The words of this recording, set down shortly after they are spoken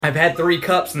I've had 3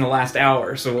 cups in the last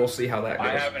hour, so we'll see how that goes.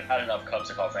 I haven't had enough cups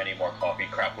of coffee. I need more coffee.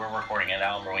 Crap, we're recording and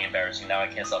now I'm really embarrassing. Now I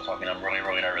can't stop talking. I'm really,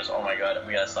 really nervous. Oh my god,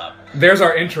 we gotta stop. There's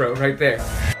our intro right there.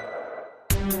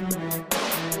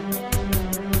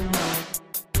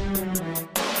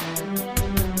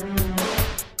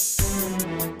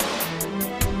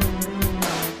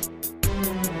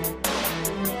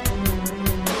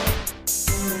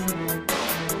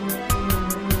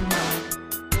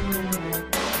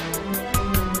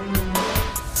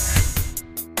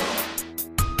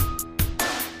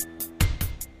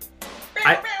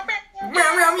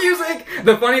 Music.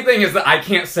 The funny thing is that I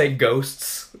can't say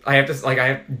ghosts. I have to I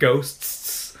have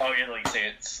ghosts. Oh, you have to say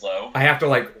it slow. I have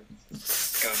to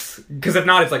because if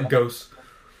not, it's like ghosts.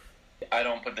 I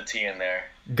don't put the T in there.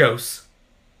 Ghosts.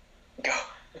 Go.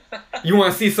 You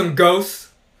want to see some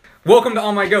ghosts? Welcome to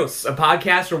All My Ghosts, a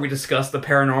podcast where we discuss the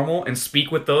paranormal and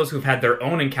speak with those who've had their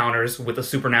own encounters with the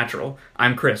supernatural.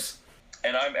 I'm Chris.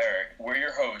 And I'm Eric. We're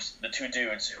your hosts, the two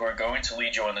dudes who are going to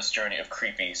lead you on this journey of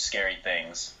creepy, scary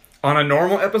things. On a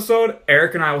normal episode,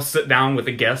 Eric and I will sit down with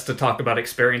a guest to talk about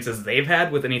experiences they've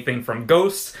had with anything from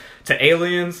ghosts to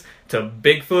aliens to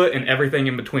Bigfoot and everything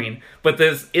in between. But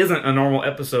this isn't a normal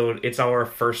episode, it's our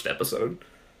first episode.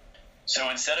 So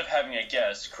instead of having a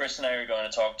guest, Chris and I are going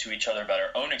to talk to each other about our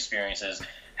own experiences,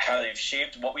 how they've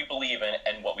shaped what we believe in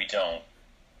and what we don't.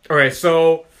 Alright,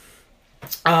 so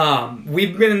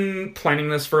we've been planning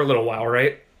this for a little while,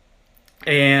 right?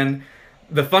 And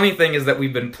the funny thing is that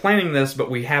we've been planning this,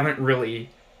 but we haven't really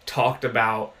talked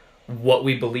about what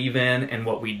we believe in and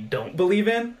what we don't believe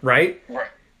in, right? Right.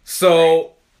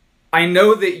 So, I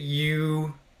know that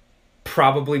you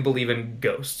probably believe in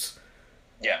ghosts.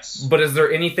 Yes. But is there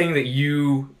anything that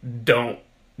you don't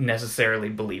necessarily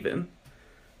believe in?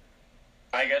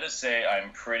 I gotta say,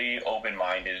 I'm pretty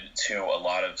open-minded to a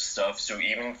lot of stuff, so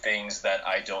even things that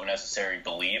I don't necessarily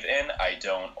believe in, I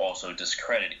don't also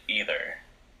discredit either.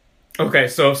 Okay,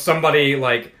 so if somebody,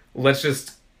 let's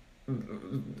just,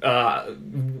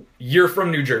 you're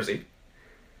from New Jersey.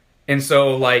 And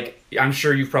so, I'm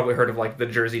sure you've probably heard of, the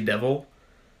Jersey Devil.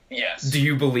 Yes. Do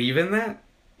you believe in that?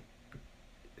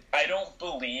 I don't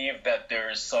believe that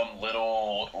there's some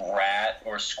little rat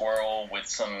or squirrel with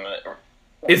some...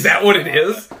 Is that what it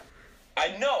is? I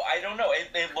don't know.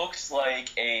 It looks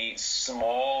like a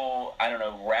small,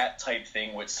 rat type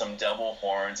thing with some devil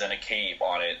horns and a cape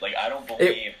on it. I don't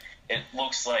believe... It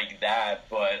looks like that,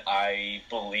 but I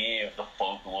believe the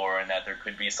folklore and that there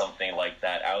could be something like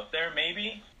that out there,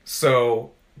 maybe?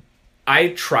 So, I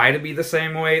try to be the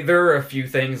same way. There are a few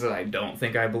things that I don't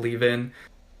think I believe in.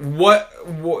 We're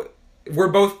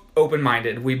both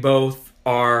open-minded. We both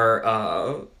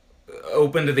are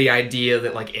open to the idea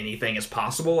that, anything is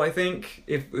possible, I think,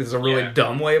 if is a really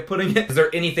dumb way of putting it. Is there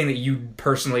anything that you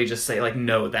personally just say,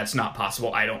 no, that's not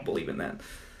possible, I don't believe in that?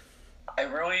 I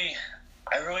really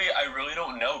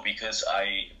don't know, because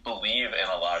I believe in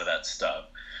a lot of that stuff.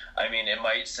 I mean, it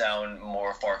might sound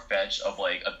more far-fetched of,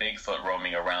 a Bigfoot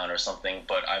roaming around or something,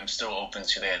 but I'm still open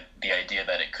to the idea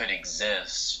that it could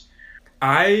exist.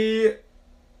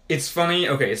 It's funny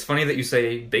that you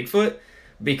say Bigfoot,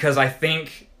 because I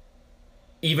think,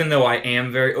 even though I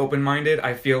am very open-minded,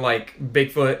 I feel like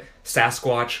Bigfoot,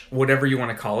 Sasquatch, whatever you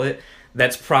want to call it,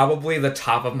 that's probably the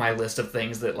top of my list of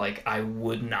things that, I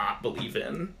would not believe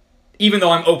in. Even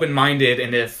though I'm open-minded,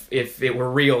 and if it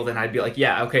were real, then I'd be like,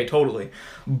 yeah, okay, totally.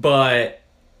 But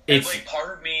it's...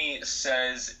 part of me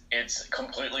says it's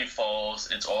completely false,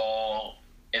 it's all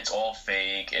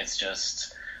fake, it's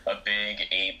just a big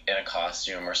ape in a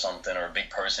costume or something, or a big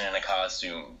person in a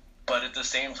costume. But at the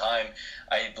same time,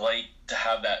 I'd like to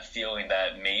have that feeling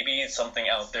that maybe something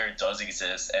out there does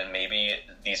exist, and maybe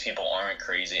these people aren't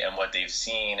crazy, and what they've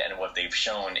seen and what they've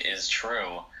shown is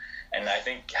true. And I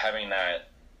think having that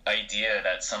idea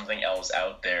that something else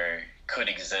out there could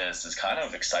exist is kind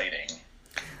of exciting.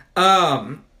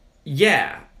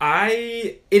 Yeah,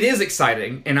 it is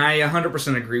exciting, and I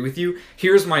 100% agree with you.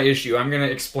 Here's my issue. I'm going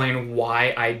to explain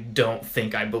why I don't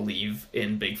think I believe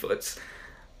in Bigfoots.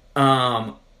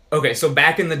 Okay, so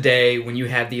back in the day when you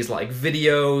had these,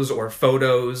 videos or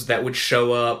photos that would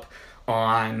show up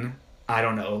on, I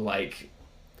don't know,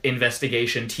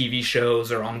 investigation TV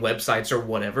shows or on websites or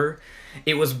whatever,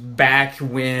 it was back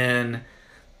when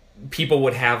people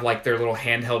would have, their little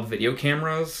handheld video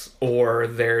cameras or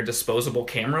their disposable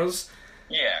cameras.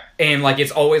 Yeah. And,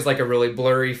 it's always, a really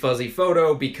blurry, fuzzy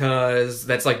photo because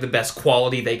that's, the best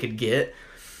quality they could get.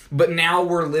 But now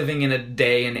we're living in a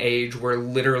day and age where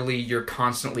literally you're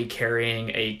constantly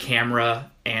carrying a camera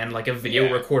and, a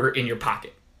video recorder in your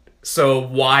pocket. So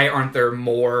why aren't there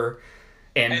more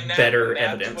and better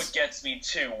evidence. That's what gets me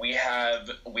too. We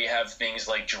have things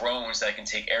like drones that can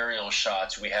take aerial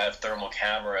shots. We have thermal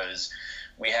cameras.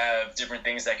 We have different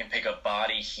things that can pick up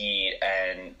body heat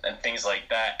and things like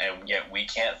that, and yet we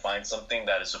can't find something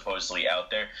that is supposedly out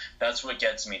there. That's what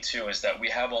gets me too, is that we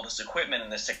have all this equipment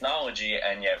and this technology,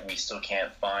 and yet we still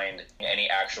can't find any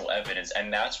actual evidence.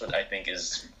 And that's what I think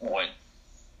is what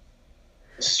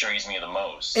strays me the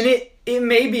most. And it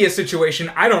may be a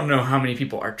situation, I don't know how many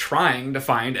people are trying to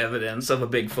find evidence of a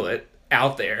Bigfoot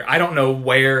out there. I don't know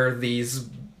where these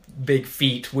big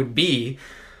feet would be,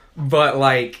 but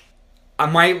like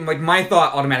my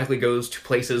thought automatically goes to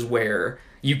places where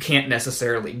you can't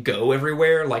necessarily go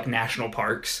everywhere, like national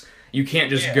parks. You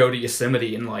can't just go to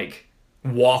Yosemite and like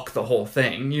walk the whole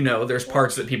thing. You know, there's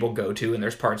parts that people go to and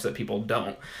there's parts that people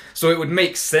don't. So it would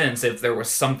make sense if there was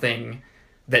something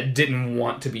that didn't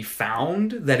want to be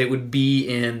found, that it would be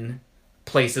in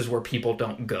places where people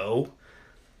don't go.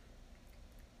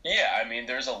 Yeah, I mean,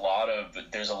 there's a lot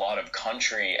of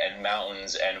country and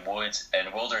mountains and woods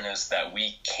and wilderness that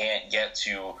we can't get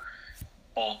to,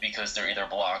 both because they're either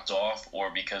blocked off or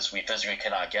because we physically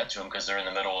cannot get to them because they're in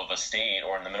the middle of a state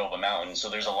or in the middle of a mountain. So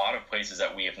there's a lot of places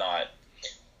that we have not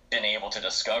been able to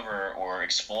discover or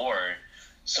explore.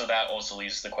 So that also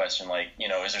leads to the question, like, you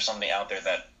know, is there something out there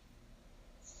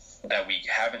that we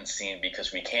haven't seen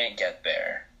because we can't get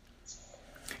there?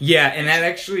 Yeah, and that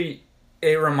actually...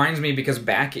 It reminds me because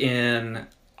back in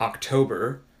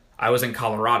October, I was in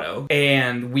Colorado,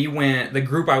 and the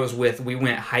group I was with, we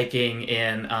went hiking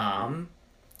in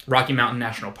Rocky Mountain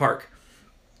National Park.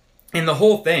 And the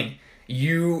whole thing,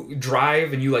 you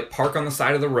drive and you like park on the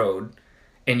side of the road,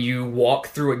 and you walk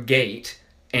through a gate,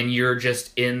 and you're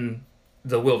just in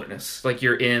the wilderness. Like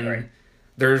you're in... Right.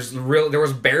 There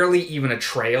was barely even a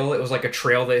trail. It was like a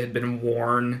trail that had been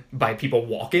worn by people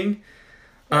walking.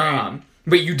 Right.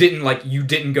 But you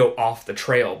didn't go off the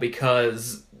trail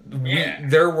because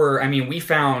we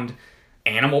found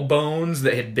animal bones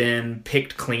that had been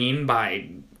picked clean by,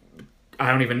 I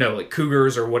don't even know, like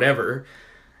cougars or whatever.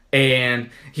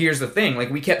 And here's the thing, like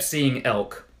we kept seeing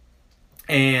elk,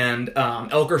 and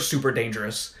elk are super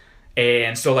dangerous.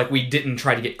 And so like we didn't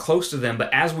try to get close to them,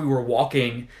 but as we were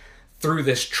walking through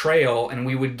this trail, and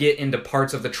we would get into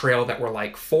parts of the trail that were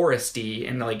like foresty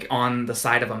and like on the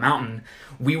side of a mountain,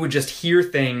 we would just hear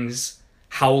things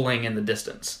howling in the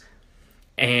distance.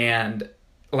 And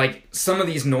like some of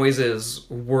these noises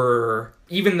were,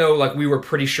 even though like we were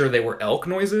pretty sure they were elk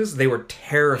noises, they were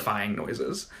terrifying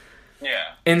noises.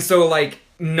 Yeah. And so like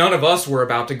none of us were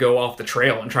about to go off the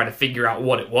trail and try to figure out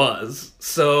what it was.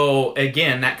 So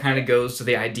again, that kind of goes to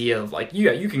the idea of like,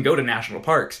 yeah, you can go to national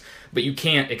parks, but you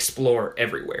can't explore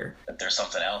everywhere. If there's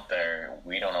something out there,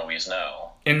 we don't always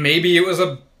know. And maybe it was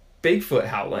a Bigfoot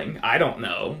howling. I don't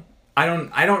know. I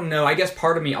don't know. I guess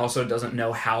part of me also doesn't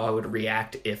know how I would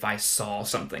react if I saw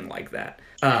something like that.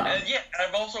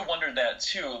 I've also wondered that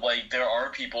too. Like, there are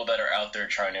people that are out there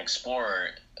trying to explore,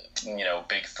 you know,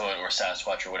 Bigfoot or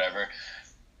Sasquatch or whatever.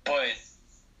 But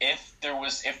if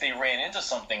they ran into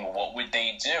something, what would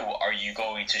they do? Are you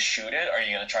going to shoot it? Are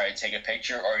you going to try to take a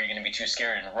picture? Or are you going to be too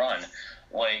scared and run?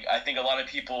 Like, I think a lot of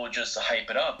people just hype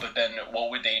it up, but then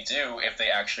what would they do if they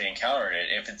actually encountered it?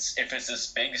 If it's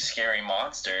this big, scary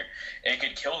monster, it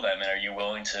could kill them, and are you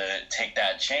willing to take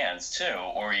that chance, too?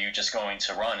 Or are you just going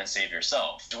to run and save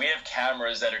yourself? Do we have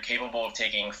cameras that are capable of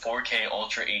taking 4K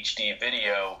Ultra HD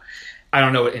video? I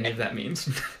don't know what any of that means.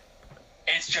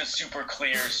 It's just super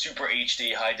clear, super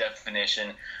HD, high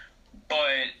definition.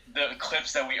 But the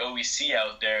clips that we always see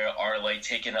out there are like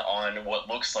taken on what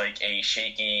looks like a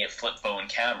shaky flip phone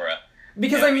camera.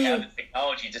 Because we have the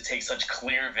technology to take such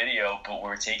clear video, but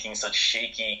we're taking such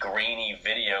shaky, grainy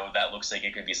video that looks like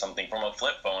it could be something from a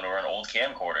flip phone or an old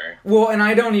camcorder. Well, and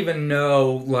I don't even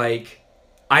know, like,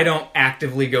 I don't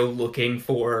actively go looking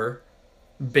for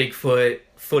Bigfoot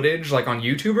footage, like on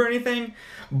YouTube or anything,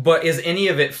 but is any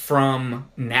of it from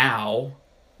now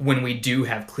when we do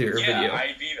have clearer video?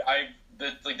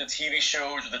 The TV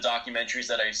shows or the documentaries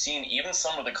that I've seen, even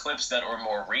some of the clips that are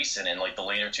more recent in like the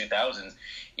later 2000s,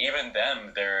 even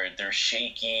them, they're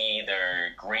shaky,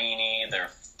 they're grainy, they're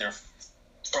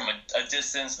from a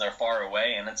distance and they're far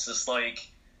away, and it's just like,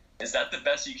 is that the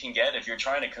best you can get? If you're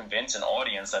trying to convince an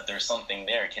audience that there's something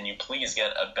there, can you please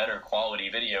get a better quality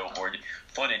video or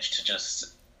footage to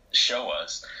just show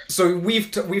us? So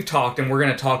we've talked, and we're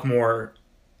going to talk more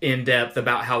in depth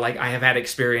about how, like, I have had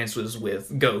experiences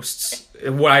with ghosts,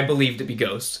 what I believe to be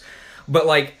ghosts. But,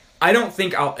 like, I don't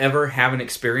think I'll ever have an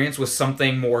experience with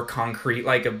something more concrete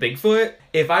like a Bigfoot.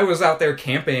 If I was out there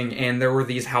camping and there were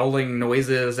these howling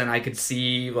noises and I could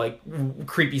see like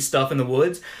creepy stuff in the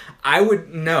woods, I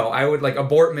would like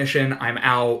abort mission, I'm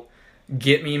out,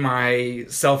 get me my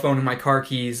cell phone and my car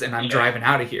keys and I'm driving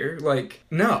out of here. Like,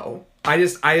 no.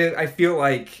 I feel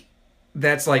like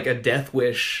that's like a death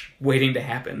wish waiting to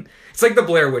happen. It's like the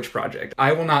Blair Witch Project.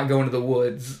 I will not go into the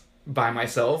woods by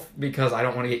myself because I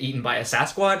don't want to get eaten by a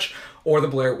Sasquatch or the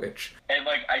Blair Witch. And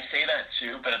like I say that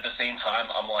too, but at the same time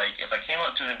I'm like, if I came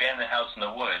up to an abandoned house in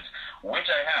the woods, which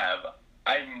I have,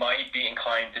 I might be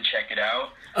inclined to check it out.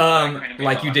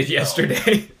 Like you did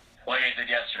yesterday. Like I did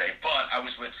yesterday, but I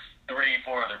was with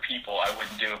 3-4 other people. I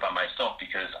wouldn't do it by myself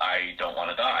because I don't want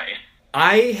to die.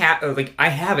 I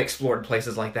have explored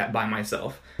places like that by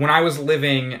myself. When I was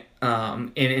living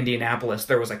in Indianapolis,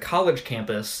 there was a college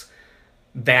campus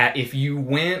that if you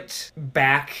went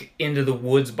back into the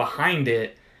woods behind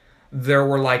it, there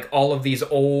were like all of these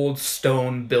old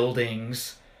stone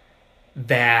buildings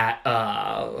that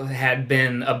had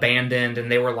been abandoned,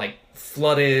 and they were like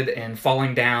flooded and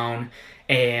falling down,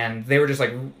 and they were just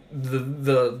like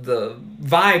the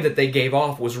vibe that they gave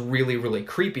off was really, really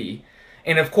creepy.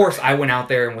 And of course, I went out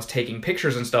there and was taking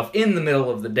pictures and stuff in the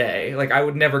middle of the day. Like, I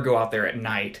would never go out there at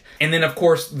night. And then, of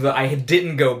course, I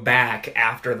didn't go back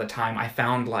after the time. I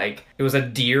found, like, it was a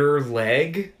deer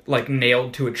leg, like,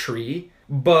 nailed to a tree.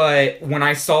 But when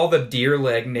I saw the deer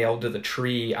leg nailed to the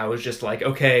tree, I was just like,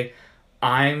 okay,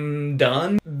 I'm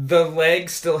done. The leg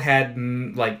still had,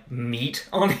 like, meat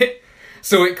on it.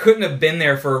 So it couldn't have been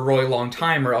there for a really long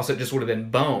time, or else it just would have been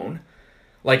bone.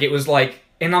 Like, it was like...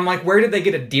 And I'm like, where did they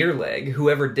get a deer leg?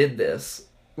 Whoever did this.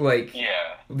 Like,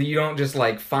 yeah. You don't just,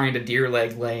 like, find a deer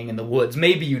leg laying in the woods.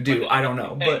 Maybe you do. I don't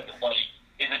know. But like,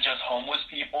 is it just homeless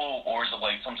people? Or is it,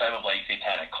 like, some type of, like,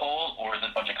 satanic cult? Or is it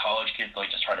a bunch of college kids,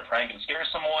 like, just trying to prank and scare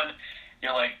someone?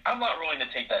 You're like, I'm not willing to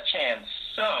take that chance.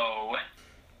 So,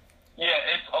 yeah,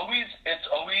 it's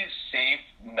always safe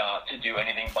not to do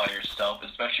anything by yourself,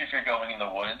 especially if you're going in the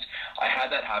woods. I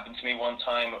had that happen to me one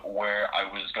time where I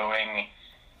was going...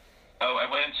 I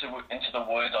went into the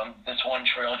woods on this one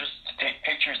trail just to take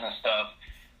pictures and stuff,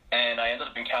 and I ended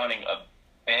up encountering a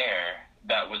bear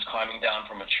that was climbing down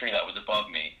from a tree that was above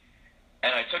me.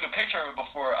 And I took a picture of it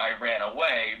before I ran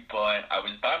away, but I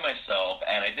was by myself,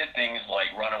 and I did things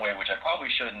like run away, which I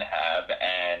probably shouldn't have,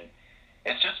 and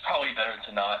it's just probably better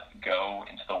to not go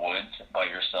into the woods by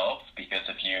yourself, because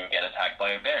if you get attacked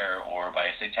by a bear or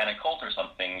by a satanic cult or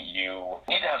something, you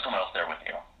need to have someone else there with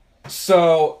you.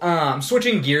 So,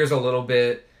 switching gears a little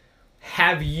bit,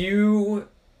 have you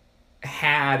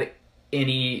had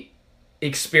any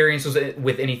experiences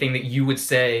with anything that you would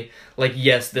say, like,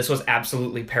 yes, this was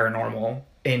absolutely paranormal,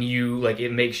 and you, like,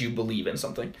 it makes you believe in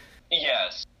something?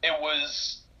 Yes. It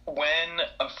was when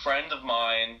a friend of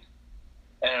mine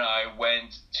and I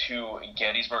went to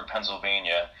Gettysburg,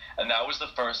 Pennsylvania, and that was the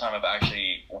first time I've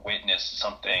actually witnessed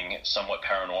something somewhat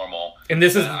paranormal. And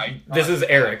this is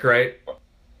Eric, right?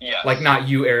 Yeah. Like, not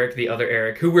you, Eric, the other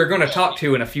Eric, who we're going to talk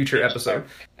to in a future episode.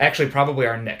 Actually, probably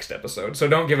our next episode, so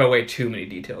don't give away too many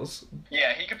details.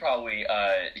 Yeah, he could probably,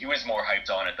 he was more hyped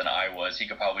on it than I was. He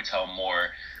could probably tell more.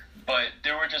 But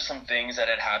there were just some things that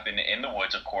had happened in the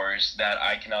woods, of course, that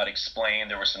I cannot explain.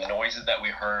 There were some noises that we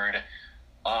heard,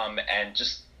 and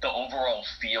just the overall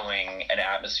feeling and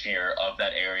atmosphere of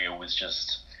that area was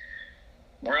just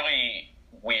really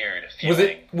weird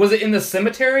feeling. Was it in the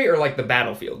cemetery or, like, the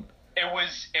battlefield?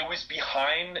 It was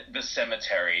behind the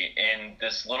cemetery in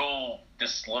this little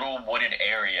wooded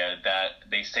area that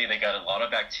they say they got a lot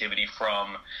of activity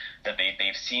from, that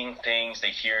they've seen things, they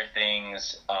hear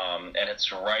things, and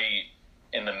it's right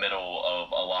in the middle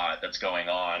of a lot that's going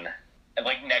on. And,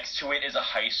 like, next to it is a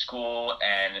high school,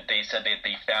 and they said that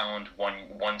they found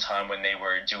one time when they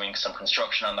were doing some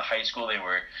construction on the high school, they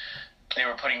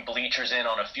were putting bleachers in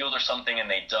on a field or something, and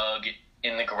they dug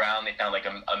in the ground, they found, like,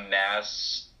 a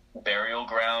mass burial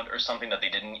ground or something that they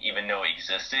didn't even know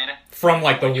existed. From,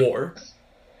 like, the war.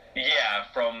 Yeah,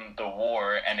 from the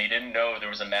war, and they didn't know there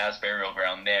was a mass burial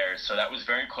ground there, so that was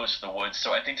very close to the woods.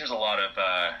 So I think there's a lot of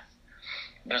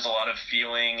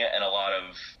feeling and a lot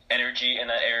of energy in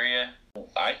that area.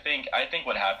 I think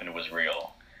what happened was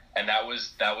real, and that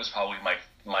was probably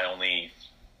my only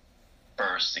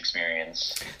first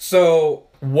experience. So,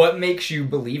 what makes you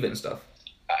believe in stuff?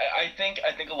 I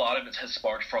think a lot of it has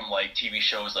sparked from, like, TV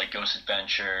shows like Ghost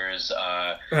Adventures,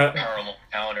 Paranormal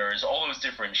Encounters, all those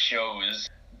different shows.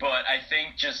 But I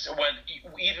think just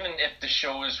even if the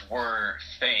shows were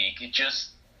fake, just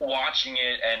watching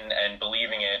it and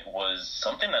believing it was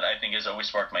something that I think has always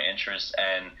sparked my interest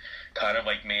and kind of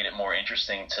like made it more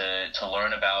interesting to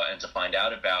learn about and to find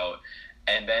out about.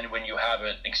 And then when you have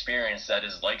an experience that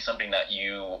is like something that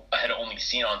you had only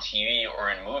seen on TV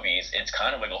or in movies, it's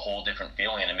kind of like a whole different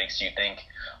feeling, and it makes you think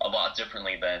a lot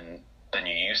differently than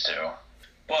you used to.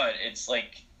 But it's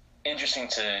like interesting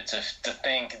to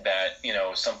think that, you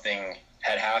know, something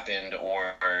had happened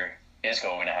or is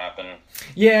going to happen.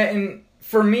 Yeah, and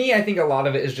for me, I think a lot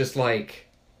of it is just like,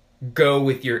 go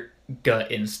with your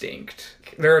gut instinct.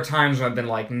 There are times when I've been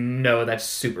like, no, that's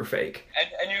super fake.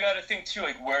 And you got to think too,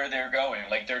 like where they're going.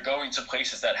 Like they're going to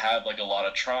places that have like a lot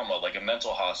of trauma, like a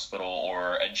mental hospital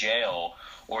or a jail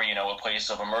or, you know, a place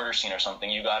of a murder scene or something.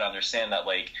 You got to understand that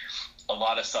like a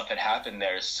lot of stuff had happened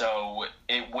there. So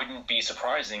it wouldn't be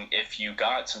surprising if you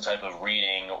got some type of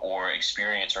reading or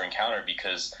experience or encounter,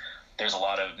 because there's a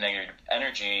lot of negative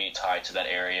energy tied to that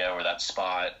area or that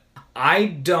spot.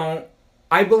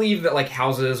 I believe that like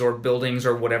houses or buildings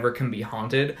or whatever can be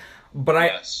haunted, but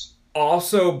Yes. I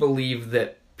also believe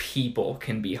that people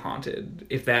can be haunted,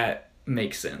 if that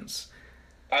makes sense.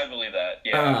 I believe that,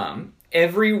 yeah.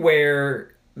 Every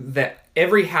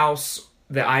house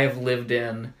that I have lived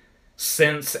in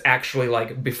since actually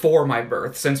like before my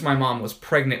birth, since my mom was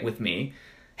pregnant with me,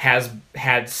 has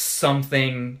had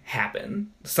something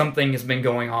happen. Something has been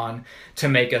going on to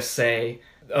make us say,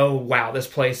 oh wow, this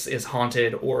place is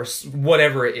haunted, or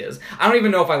whatever it is. I don't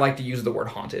even know if I like to use the word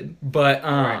haunted, but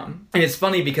Right. and it's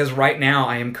funny because right now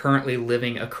I am currently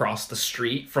living across the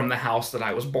street from the house that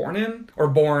I was born in, or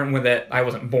born with it. I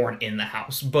wasn't born in the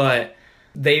house, but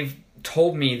they've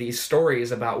told me these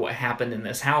stories about what happened in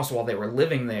this house while they were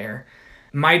living there.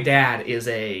 My dad is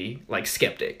a like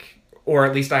skeptic, or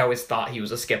at least I always thought he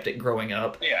was a skeptic growing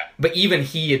up. Yeah. But even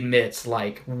he admits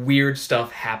like weird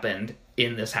stuff happened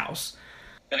in this house.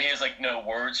 That he has like no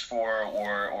words for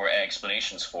or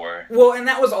explanations for. Well, and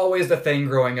that was always the thing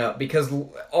growing up, because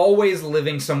always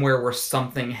living somewhere where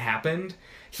something happened,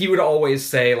 he would always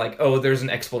say like, oh, there's an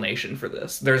explanation for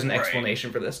this. There's an Right.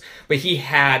 explanation for this. But he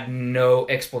had no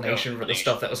explanation for the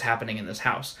stuff that was happening in this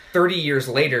house. 30 years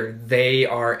later, they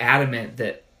are adamant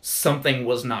that something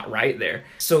was not right there.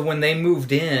 So when they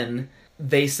moved in,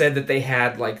 they said that they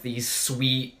had like these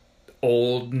sweet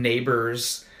old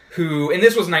neighbors who, and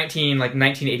this was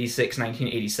 1986,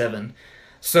 1987.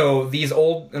 So these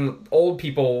old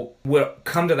people would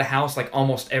come to the house like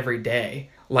almost every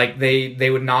day. Like they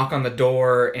would knock on the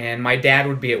door, and my dad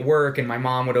would be at work, and my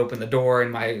mom would open the door,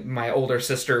 and my older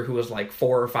sister, who was like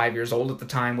 4 or 5 years old at the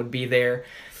time, would be there.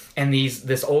 And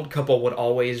this old couple would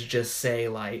always just say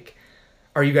like,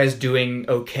 "Are you guys doing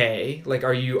okay? Like,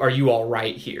 are you all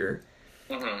right here?"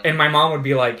 Mm-hmm. And my mom would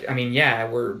be like, "I mean, yeah,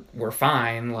 we're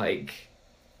fine." Like,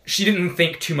 she didn't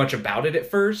think too much about it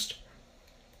at first.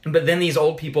 But then these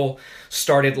old people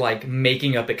started like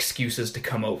making up excuses to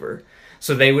come over.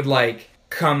 So they would like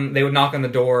they would knock on the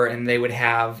door, and they would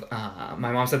have,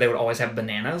 my mom said they would always have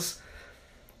bananas.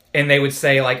 And they would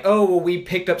say like, oh, well, we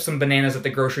picked up some bananas at the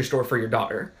grocery store for your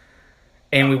daughter,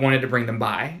 and we wanted to bring them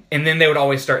by. And then they would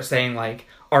always start saying like,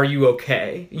 are you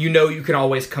okay? You know, you can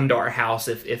always come to our house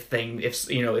if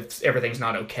everything's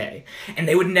not okay. And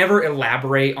they would never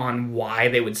elaborate on why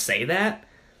they would say that.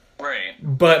 Right.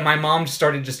 But my mom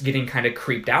started just getting kind of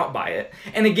creeped out by it.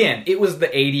 And again, it was the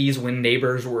 80s when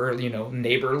neighbors were,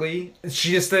 neighborly.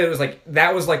 She just said it was like,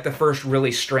 that was like the first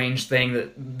really strange thing,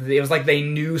 that it was like they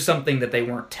knew something that they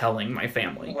weren't telling my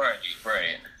family. Right.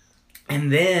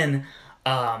 And then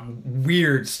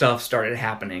weird stuff started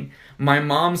happening. My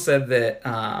mom said that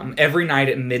every night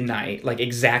at midnight, like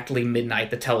exactly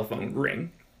midnight, the telephone would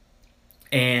ring.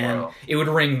 And Wow. It would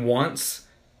ring once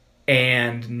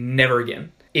and never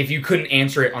again. If you couldn't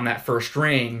answer it on that first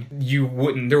ring, there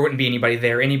wouldn't be anybody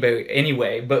there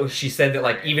anyway. But she said that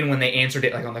like even when they answered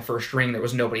it like on the first ring, there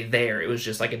was nobody there. It was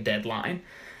just like a dead line.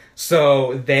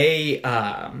 So they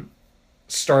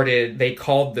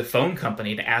called the phone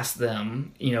company to ask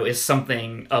them, is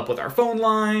something up with our phone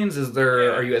lines?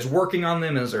 Are you guys working on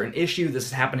them? Is there an issue? This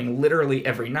is happening literally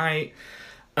every night.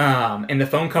 And the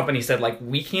phone company said like,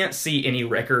 we can't see any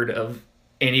record of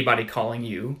anybody calling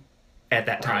you at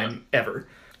that time ever.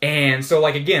 And so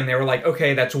like, again, they were like,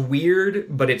 okay, that's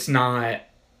weird, but it's not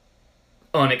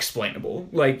unexplainable.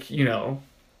 Like,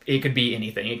 it could be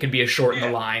anything. It could be a short in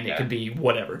the line. It could be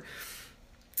whatever.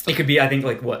 It could be, I think,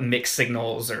 like, mixed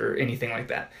signals or anything like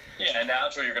that. Yeah, and now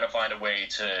that's where you're going to find a way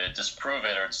to disprove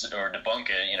it or debunk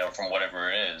it, from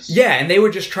whatever it is. Yeah, and they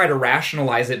would just try to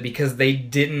rationalize it because they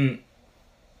didn't...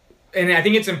 And I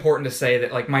think it's important to say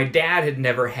that, like, my dad had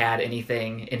never had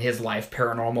anything in his life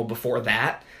paranormal before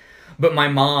that. But my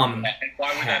mom And why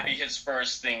would that had. be his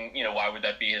first thing? Why would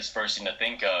that be his first thing to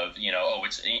think of? Oh,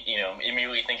 it's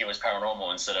immediately think it was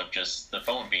paranormal instead of just the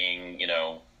phone being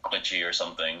glitchy or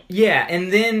something. Yeah,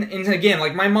 and again,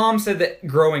 like my mom said that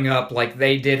growing up, like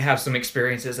they did have some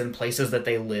experiences in places that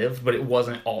they lived, but it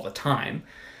wasn't all the time.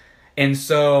 And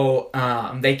so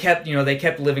they kept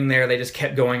living there. They just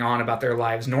kept going on about their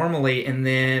lives normally. And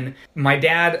then my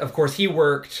dad, of course, he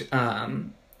worked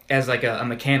as like a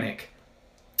mechanic,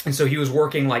 and so he was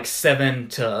working like 7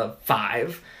 to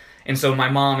 5. And so my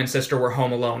mom and sister were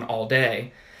home alone all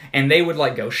day, and they would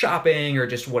like go shopping or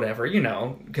just whatever,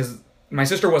 because my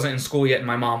sister wasn't in school yet and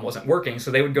my mom wasn't working,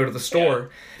 so they would go to the store.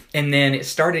 And then it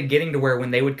started getting to where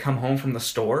when they would come home from the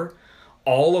store,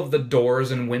 all of the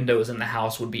doors and windows in the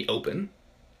house would be open.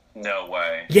 No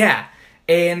way. Yeah.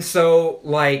 And so,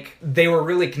 like, they were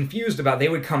really confused about they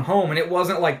would come home, and it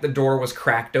wasn't like the door was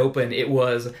cracked open. It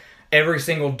was every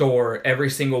single door, every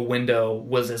single window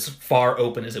was as far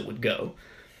open as it would go.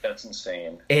 That's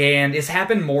insane. And it's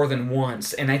happened more than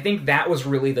once, and I think that was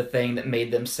really the thing that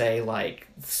made them say, like,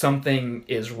 something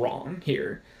is wrong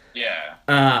here. Yeah.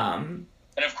 Um,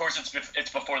 And of course, it's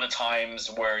before the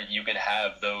times where you could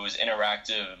have those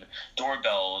interactive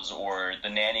doorbells or the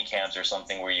nanny cams or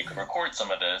something where you could record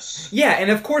some of this. yeah, and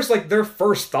of course, like, their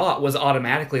first thought was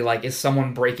automatically, like, is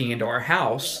someone breaking into our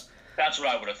house? That's what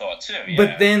I would have thought too. Yeah.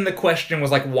 But then the question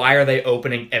was, like, why are they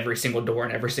opening every single door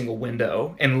and every single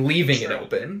window and leaving it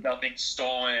open? Nothing's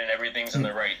stolen and everything's in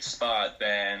the right spot,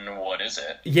 then what is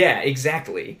it? Yeah,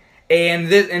 exactly.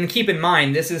 And keep in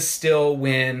mind, this is still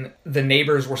when the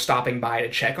neighbors were stopping by to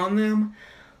check on them.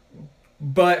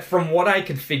 But from what I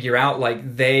could figure out, like,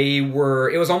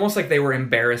 it was almost like they were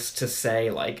embarrassed to say,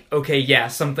 like, okay, yeah,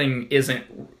 something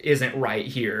isn't right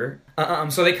here.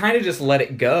 So they kind of just let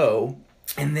it go.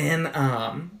 And then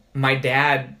my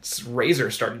dad's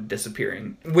razor started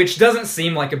disappearing, which doesn't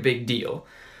seem like a big deal.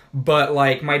 But,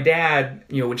 like, my dad,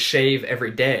 would shave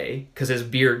every day because his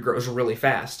beard grows really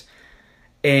fast.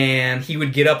 And he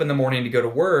would get up in the morning to go to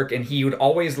work, and he would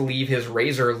always leave his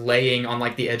razor laying on,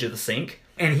 like, the edge of the sink.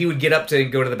 And he would get up to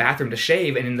go to the bathroom to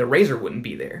shave, and the razor wouldn't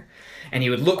be there. And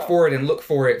he would look for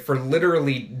it for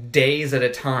literally days at a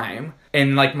time.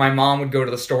 And, like, my mom would go to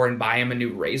the store and buy him a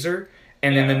new razor.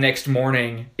 And then the next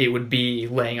morning, it would be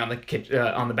laying on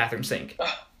the bathroom sink.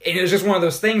 And it was just one of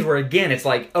those things where, again, it's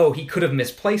like, oh, he could have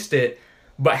misplaced it,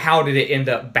 but how did it end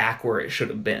up back where it should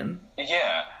have been?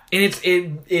 Yeah. And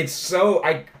it's so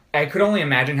I could only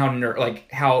imagine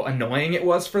how annoying it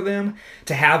was for them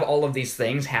to have all of these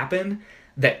things happen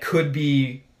that could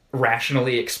be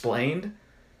rationally explained.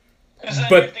 Because then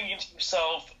But you're thinking to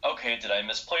yourself, okay, did I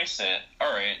misplace it?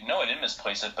 All right, no, I didn't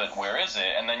misplace it, but where is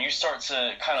it? And then you start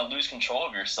to kind of lose control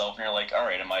of yourself, and you're like, all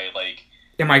right, am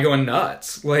am I going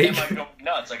nuts? Like, am I going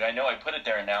nuts? Like, I know I put it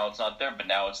there, and now it's not there, but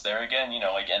now it's there again.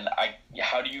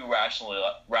 How do you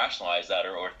rationalize that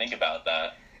or think about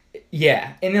that?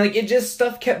 yeah, and like it just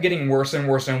stuff kept getting worse and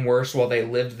worse and worse while they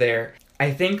lived there.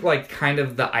 I think like kind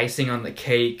of the icing on the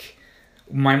cake.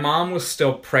 My mom was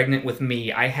still pregnant with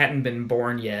me. I hadn't been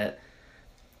born yet.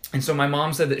 And so my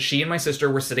mom said that she and my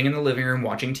sister were sitting in the living room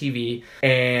watching TV,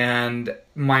 and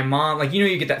my mom, like,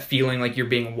 you get that feeling like you're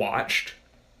being watched.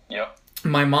 Yep.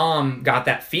 My mom got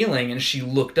that feeling, and she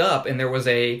looked up, and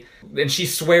and she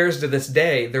swears to this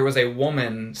day, there was a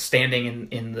woman standing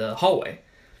in the hallway,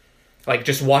 like,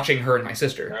 just watching her and my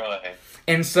sister. Really?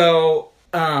 And so,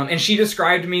 and she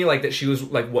described me, like, that she was,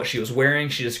 like, what she was wearing.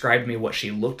 She described me what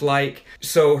she looked like.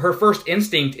 So her first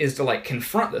instinct is to, like,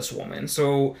 confront this woman.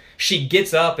 So she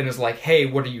gets up and is like, hey,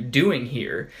 what are you doing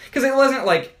here? Because it wasn't,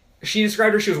 like, she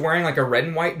described her, she was wearing, like, a red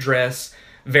and white dress,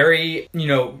 very,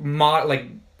 like,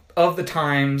 of the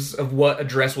times of what a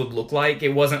dress would look like.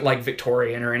 It wasn't, like,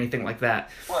 Victorian or anything like that.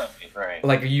 Right.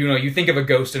 Like, you think of a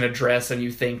ghost in a dress and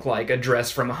you think, like, a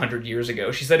dress from 100 years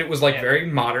ago. She said it was, like, very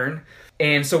modern.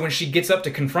 And so when she gets up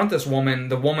to confront this woman,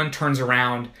 the woman turns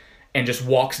around and just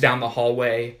walks down the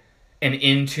hallway and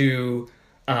into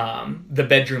the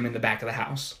bedroom in the back of the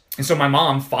house. And so my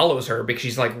mom follows her because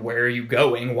she's like, where are you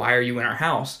going? Why are you in our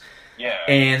house? Yeah.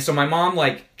 And so my mom,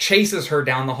 like, chases her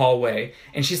down the hallway,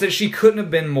 and she said she couldn't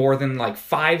have been more than, like,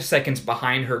 5 seconds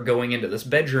behind her going into this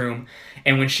bedroom,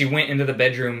 and when she went into the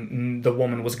bedroom, the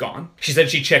woman was gone. She said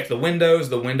she checked the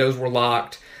windows were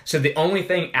locked, so the only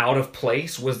thing out of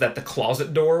place was that the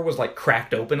closet door was, like,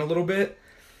 cracked open a little bit,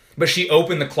 but she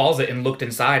opened the closet and looked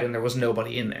inside, and there was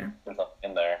nobody in there.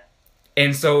 In there.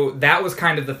 And so that was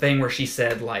kind of the thing where she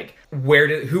said, like,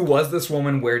 who was this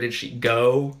woman? Where did she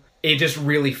go? It just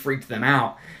really freaked them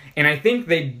out. And I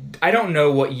think I don't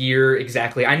know what year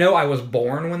exactly. I know I was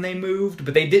born when they moved,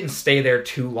 but they didn't stay there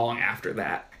too long after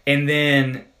that. And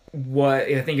then what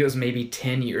I think it was maybe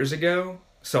 10 years ago.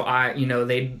 So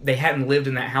they hadn't lived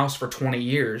in that house for 20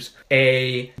 years.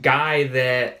 A guy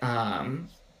that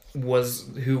was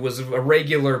a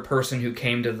regular person who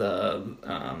came to the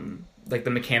like the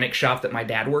mechanic shop that my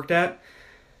dad worked at,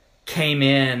 came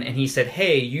in and he said,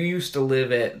 "Hey, you used to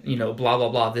live at, blah blah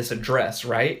blah, this address,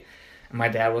 right?" And my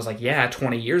dad was like, "Yeah,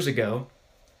 20 years ago."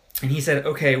 And he said,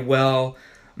 "Okay, well,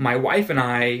 my wife and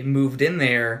I moved in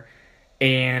there,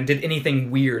 and did anything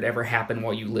weird ever happen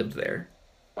while you lived there?"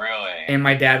 Really? And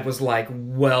my dad was like,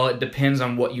 "Well, it depends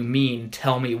on what you mean.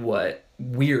 Tell me what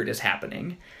weird is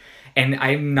happening." And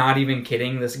I'm not even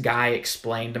kidding. This guy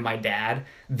explained to my dad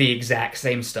the exact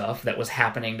same stuff that was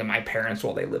happening to my parents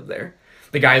while they lived there.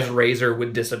 The guy's razor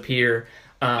would disappear.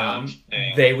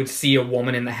 They would see a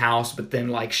woman in the house, but then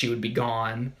like she would be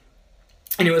gone.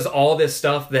 And it was all this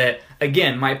stuff that,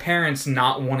 again, my parents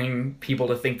not wanting people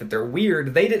to think that they're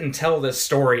weird, they didn't tell this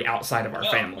story outside of our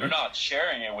family. They're not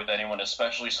sharing it with anyone,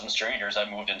 especially some strangers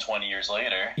that moved in 20 years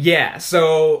later. Yeah,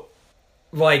 so,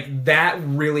 like, that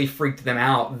really freaked them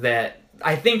out, that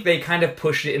I think they kind of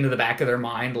pushed it into the back of their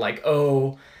mind, like,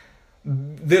 oh,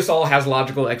 this all has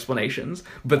logical explanations.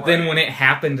 But then when it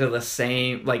happened to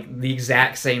the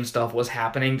exact same stuff was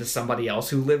happening to somebody else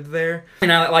who lived there.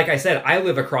 And like I said, I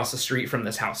live across the street from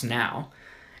this house now.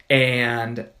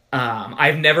 And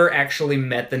I've never actually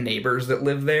met the neighbors that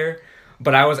live there.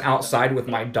 But I was outside with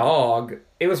my dog.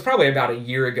 It was probably about a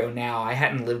year ago now. I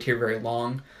hadn't lived here very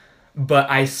long. But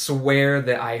I swear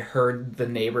that I heard the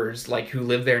neighbors, like, who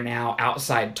live there now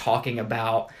outside talking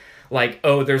about, like,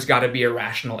 oh, there's got to be a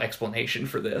rational explanation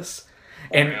for this.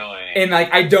 And, really? And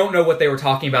like, I don't know what they were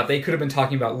talking about. They could have been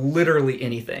talking about literally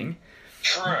anything.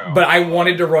 True. But I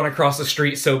wanted to run across the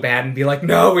street so bad and be like,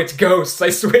 no, it's ghosts. I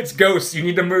swear it's ghosts. You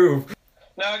need to move.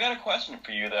 Now, I got a question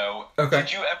for you, though. Okay.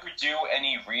 Did you ever do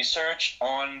any research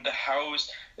on the house?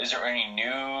 Is there any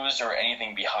news or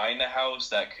anything behind the house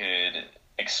that could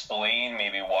explain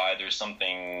maybe why there's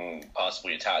something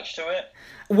possibly attached to it?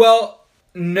 Well,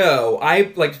 no,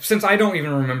 since I don't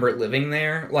even remember it living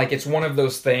there, like, it's one of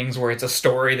those things where it's a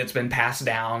story that's been passed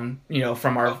down,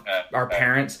 from our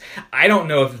parents. I don't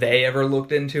know if they ever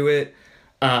looked into it.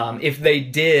 If they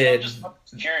did... I'm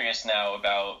just curious now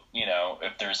about,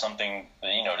 if there's something,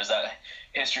 does that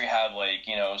history have,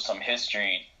 some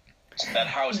history, that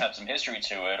house have some history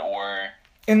to it, or...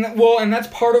 And that's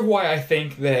part of why I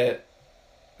think that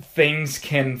things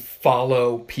can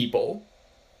follow people.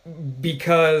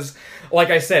 Because, like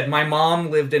I said, my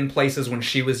mom lived in places when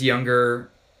she was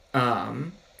younger,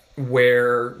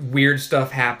 where weird stuff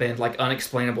happened, like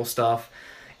unexplainable stuff.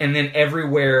 And then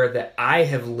everywhere that I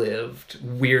have lived,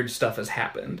 weird stuff has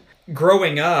happened.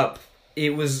 Growing up,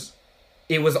 it was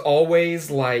always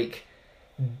like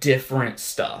different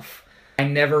stuff. I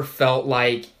never felt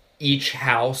like each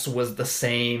house was the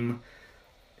same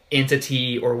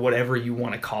entity or whatever you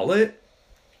want to call it.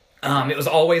 It was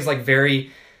always like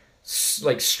very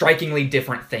strikingly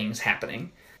different things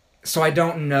happening. So I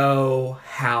don't know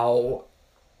how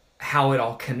it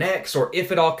all connects, or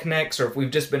if it all connects, or if we've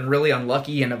just been really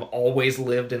unlucky and have always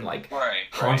lived in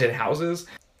haunted houses.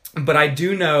 But I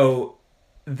do know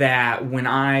that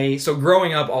so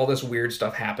growing up, all this weird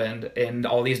stuff happened in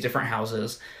all these different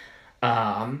houses.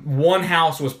 One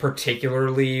house was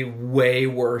particularly way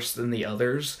worse than the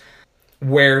others,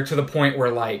 where to the point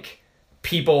where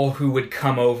people who would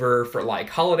come over for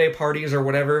holiday parties or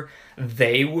whatever,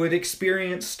 they would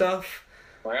experience stuff.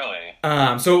 Really?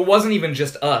 So it wasn't even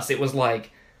just us. It was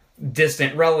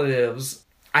distant relatives.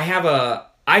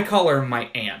 I call her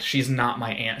my aunt. She's not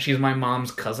my aunt. She's my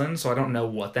mom's cousin, so I don't know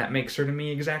what that makes her to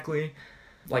me exactly.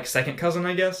 Second cousin,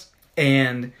 I guess.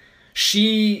 And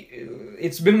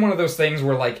it's been one of those things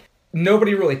where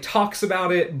nobody really talks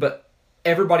about it, but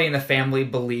everybody in the family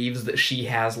believes that she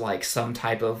has some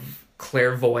type of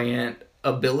clairvoyant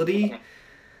ability.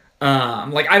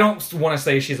 I don't want to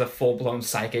say she's a full-blown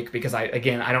psychic, because I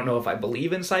don't know if I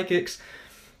believe in psychics,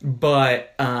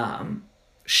 but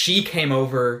she came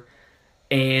over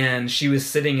and she was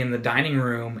sitting in the dining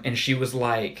room and she was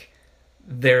like,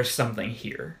 "There's something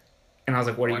here." And I was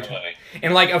like, "What are you talking?"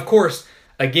 And of course,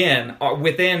 again,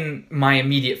 within my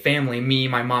immediate family, me,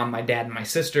 my mom, my dad, and my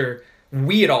sister,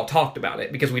 we had all talked about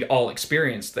it because we'd all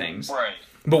experienced things. Right.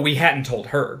 But we hadn't told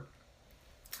her.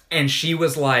 And she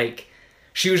was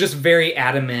just very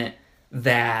adamant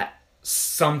that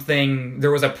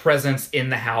there was a presence in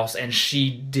the house and she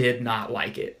did not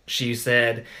like it. She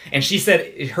said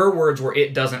her words were,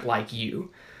 "It doesn't like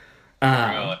you."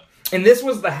 Really? And this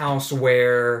was the house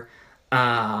where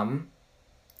I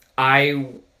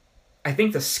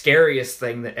think the scariest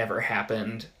thing that ever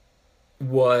happened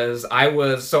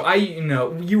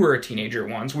you were a teenager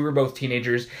once. We were both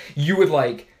teenagers. You would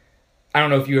like, I don't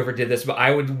know if you ever did this, but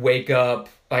I would wake up,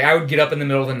 like I would get up in the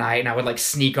middle of the night and I would like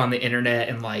sneak on the internet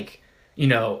and like,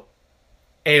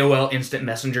 AOL Instant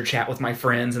Messenger chat with my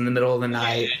friends in the middle of the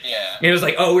night. Yeah. And it was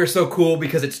like, oh, we're so cool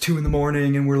because it's 2 a.m.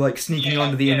 and we're like sneaking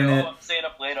onto the internet. Oh, I'm staying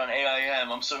up late on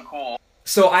AIM. I'm so cool.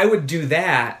 So I would do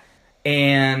that,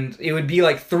 and it would be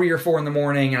like 3 or 4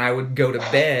 a.m, and I would go to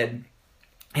bed.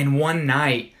 And one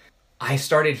night, I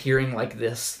started hearing like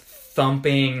this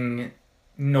thumping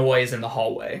noise in the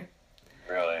hallway.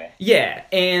 Really? Yeah,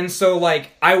 and so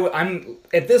like I'm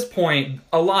at this point,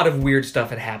 a lot of weird stuff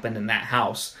had happened in that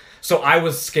house, so I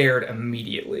was scared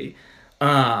immediately.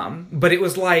 But it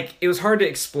was hard to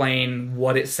explain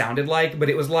what it sounded like, but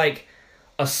it was like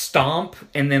a stomp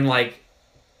and then like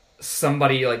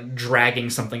somebody like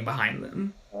dragging something behind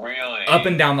them. Really? Up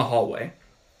and down the hallway.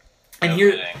 And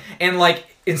Okay.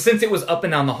 and since it was up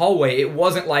and down the hallway, it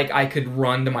wasn't like I could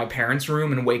run to my parents'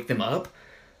 room and wake them up,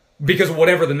 because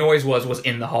whatever the noise was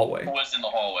in the hallway. Who was in the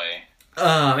hallway?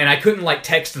 And I couldn't like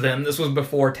text them. This was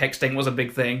before texting was a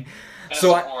big thing. That's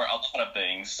So for a lot of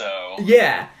things, so...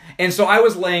 yeah. And so I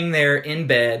was laying there in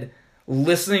bed,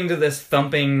 listening to this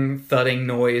thumping, thudding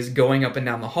noise going up and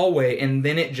down the hallway, and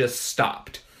then it just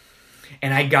stopped.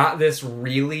 And I got this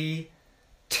really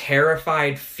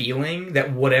terrified feeling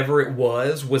that whatever it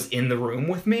was in the room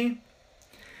with me.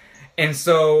 And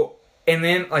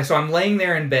then I'm laying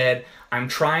there in bed, I'm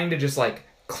trying to just like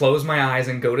close my eyes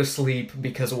and go to sleep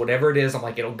because whatever it is, I'm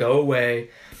like, it'll go away.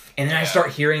 And then I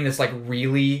start hearing this like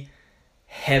really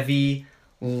heavy,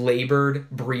 labored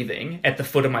breathing at the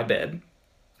foot of my bed.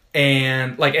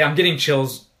 And like, I'm getting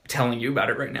chills telling you about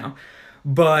it right now.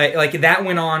 But like that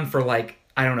went on for like,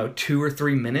 I don't know, 2 or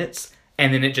 3 minutes,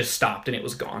 and then it just stopped and it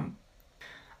was gone.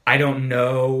 I don't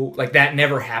know, like that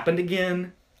never happened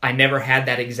again. I never had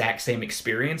that exact same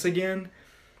experience again.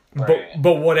 Right.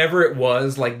 But whatever it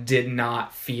was, like, did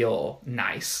not feel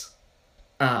nice.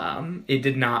 It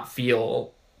did not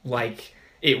feel like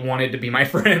it wanted to be my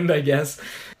friend, I guess.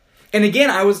 And again,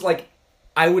 I was like,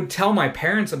 I would tell my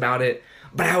parents about it,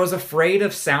 but I was afraid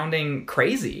of sounding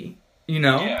crazy,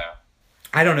 Yeah.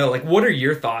 I don't know, like, what are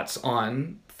your thoughts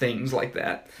on things like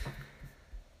that?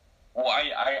 Well,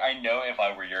 I know if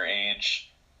I were your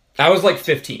age... I was like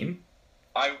 15.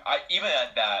 I even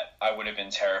at that, I would have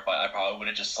been terrified. I probably would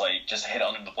have just hid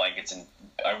under the blankets, and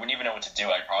I wouldn't even know what to do.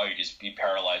 I'd probably just be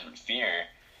paralyzed with fear,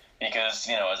 because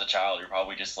as a child, you're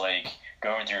probably just like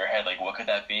going through your head like, what could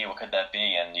that be? What could that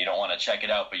be? And you don't want to check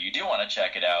it out, but you do want to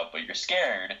check it out, but you're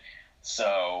scared.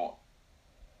 So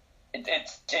it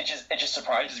just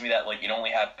surprises me that like it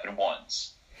only happened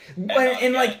once. And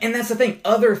that's the thing.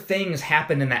 Other things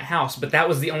happened in that house, but that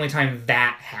was the only time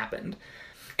that happened.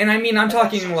 And I mean, I'm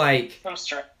talking like... So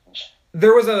strange.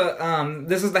 There was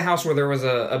this is the house where there was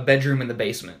a bedroom in the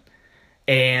basement.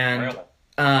 And,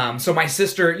 Really? So my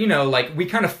sister, like, we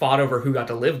kind of fought over who got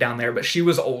to live down there, but she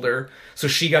was older, so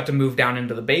she got to move down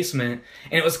into the basement.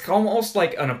 And it was almost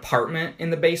like an apartment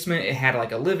in the basement. It had,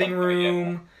 like, a living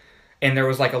room, and there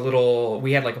was, like,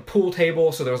 we had, like, a pool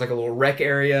table, so there was, like, a little rec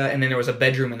area, and then there was a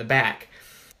bedroom in the back.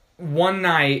 One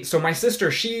night, so my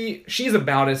sister, she's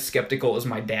about as skeptical as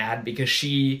my dad, because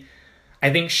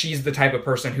I think she's the type of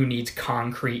person who needs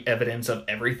concrete evidence of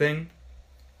everything.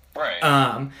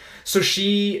 Right. So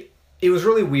it was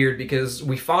really weird because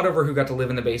we fought over who got to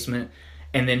live in the basement,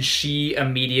 and then she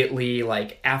immediately,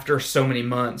 like, after so many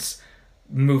months,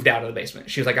 moved out of the basement.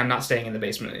 She was like, I'm not staying in the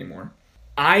basement anymore.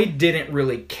 I didn't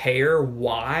really care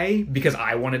why, because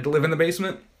I wanted to live in the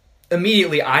basement.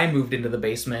 Immediately, I moved into the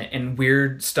basement, and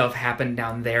weird stuff happened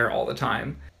down there all the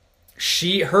time.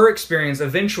 Her experience,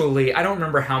 eventually, I don't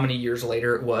remember how many years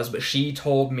later it was, but she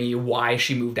told me why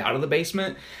she moved out of the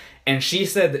basement, and she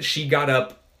said that she got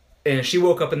up, and she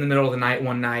woke up in the middle of the night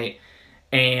one night,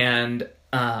 and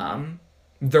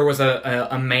there was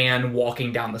a man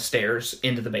walking down the stairs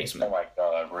into the basement. Oh my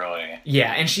god, really?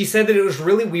 Yeah, and she said that it was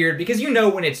really weird, because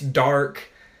when it's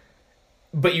dark,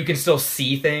 but you can still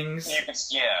see things.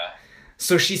 Yeah.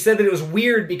 So she said that it was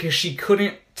weird because she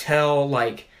couldn't tell,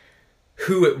 like,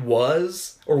 who it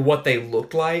was or what they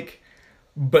looked like,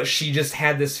 but she just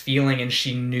had this feeling and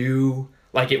she knew,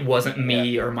 like, it wasn't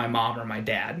me or my mom or my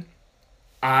dad.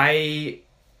 I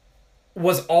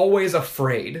was always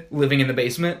afraid living in the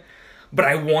basement, but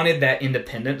I wanted that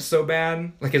independence so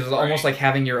bad. Like, it was almost like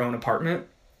having your own apartment.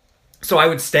 So I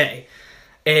would stay.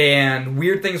 And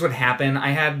weird things would happen. I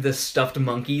had this stuffed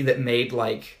monkey that made,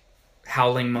 like,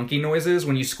 howling monkey noises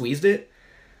when you squeezed it.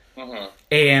 Mm-hmm.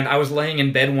 And I was laying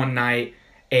in bed one night,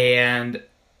 and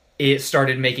it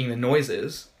started making the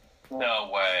noises.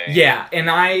 No way. Yeah,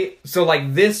 and so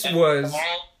like this And was...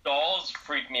 dolls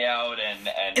freak me out, and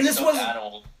And this stuffed was...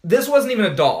 animals. This wasn't even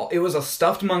a doll. It was a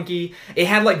stuffed monkey. It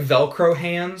had like Velcro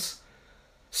hands.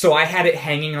 So I had it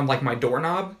hanging on like my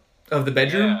doorknob of the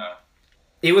bedroom. Yeah.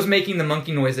 It was making the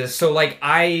monkey noises. So like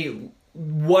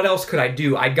what else could I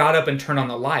do? I got up and turned on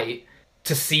the light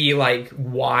to see like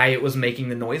why it was making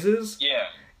the noises. Yeah.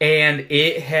 And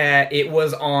it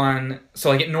was on,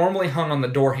 so like it normally hung on the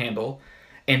door handle,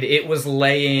 and it was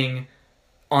laying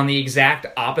on the exact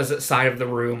opposite side of the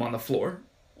room on the floor.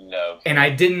 No. And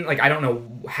I don't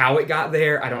know how it got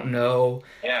there. I don't know.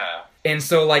 Yeah. And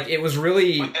so like it was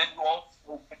really... But then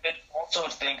you also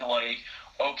think like,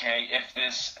 okay, if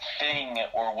this thing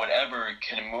or whatever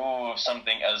can move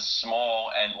something as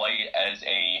small and light as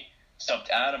a stuffed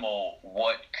animal,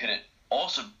 what could it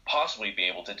also possibly be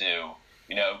able to do?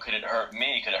 You know, could it hurt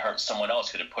me? Could it hurt someone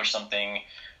else? Could it push something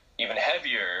even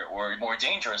heavier or more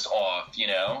dangerous off, you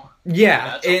know?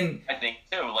 Yeah, That's and I think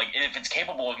too. Like, if it's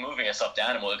capable of moving a stuffed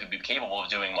animal, it could be capable of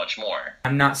doing much more.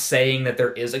 I'm not saying that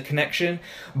there is a connection,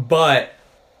 but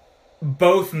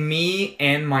both me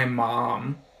and my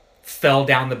mom fell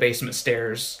down the basement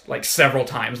stairs like several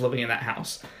times living in that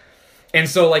house. And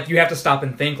so like you have to stop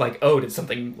and think like, oh, did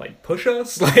something like push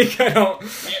us? Like I don't...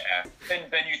 Yeah.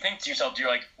 Then you think to yourself, you're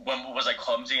like, was I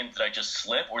clumsy and did I just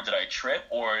slip, or did I trip,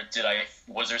 or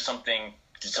was there something,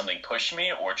 did something push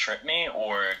me or trip me,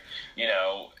 or, you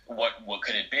know, what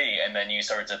could it be? And then you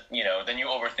start to, you know, then you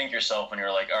overthink yourself and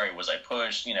you're like, all right, was I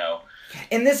pushed, you know?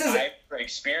 And this is... I've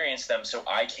experienced them, so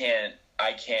I can't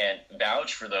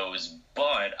vouch for those,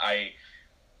 but I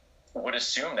would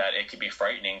assume that it could be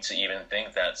frightening to even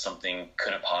think that something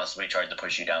could have possibly tried to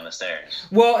push you down the stairs.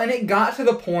 Well, and it got to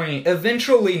the point,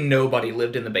 eventually nobody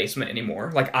lived in the basement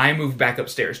anymore. Like, I moved back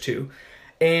upstairs too.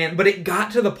 But it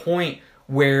got to the point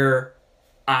where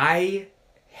I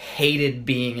hated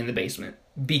being in the basement.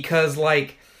 Because,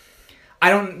 like,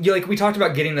 we talked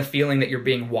about getting the feeling that you're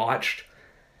being watched.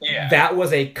 Yeah. That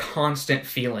was a constant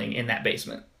feeling in that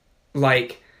basement.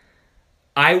 Like,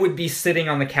 I would be sitting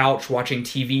on the couch watching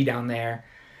TV down there,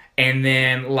 and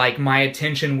then, like, my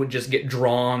attention would just get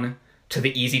drawn to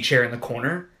the easy chair in the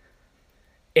corner.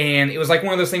 And it was like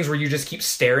one of those things where you just keep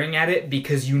staring at it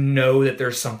because you know that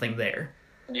there's something there.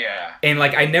 Yeah. And,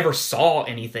 like, I never saw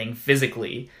anything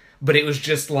physically, but it was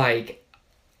just like,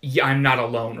 yeah, I'm not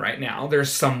alone right now.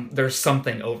 There's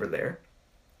something over there.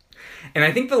 And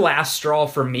I think the last straw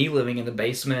for me living in the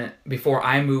basement before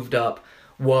I moved up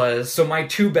was, so my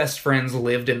two best friends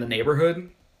lived in the neighborhood,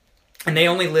 and they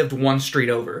only lived one street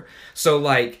over. So,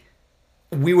 like,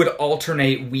 we would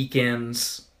alternate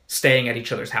weekends staying at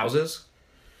each other's houses.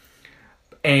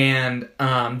 And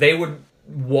they would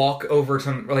walk over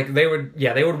to, like, they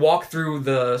would walk through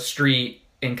the street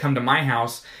and come to my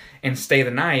house and stay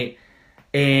the night.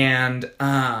 And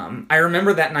I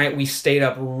remember that night we stayed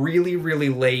up really, really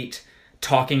late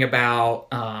talking about,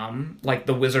 like,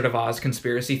 the Wizard of Oz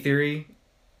conspiracy theory.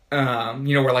 You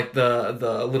know, where, like,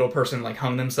 the little person, like,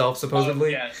 hung themselves,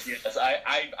 supposedly. Oh, yes.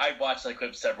 I watched that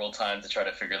clip several times to try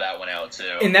to figure that one out,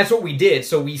 too. And that's what we did.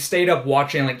 So we stayed up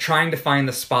watching, like, trying to find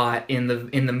the spot in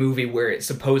the movie where it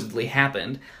supposedly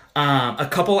happened. A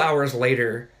couple hours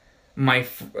later, my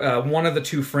one of the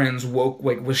two friends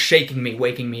was shaking me,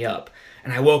 waking me up.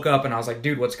 And I woke up and I was like,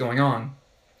 dude, what's going on?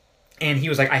 And he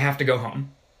was like, I have to go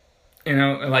home. You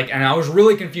know, like, and I was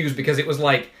really confused because it was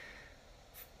like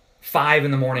 5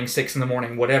 a.m, 6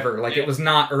 a.m, whatever. Like, it was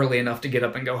not early enough to get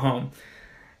up and go home.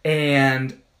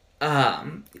 And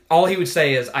all he would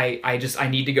say is, I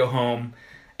need to go home.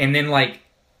 And then, like,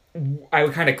 I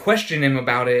would kind of question him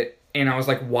about it, and I was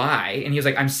like, why? And he was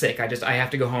like, I'm sick. I have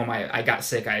to go home. I got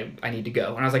sick. I need to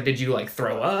go. And I was like, did you, like,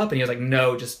 throw up? And he was like,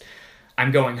 no, just,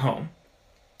 I'm going home.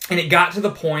 And it got to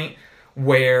the point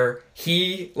where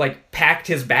he, like, packed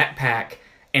his backpack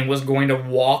and was going to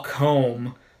walk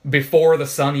home before the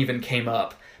sun even came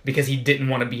up because he didn't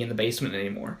want to be in the basement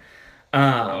anymore.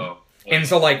 And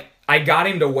so, like, I got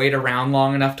him to wait around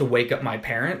long enough to wake up my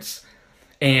parents,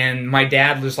 and my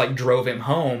dad just, like, drove him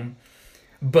home,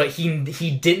 but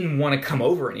he didn't want to come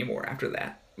over anymore after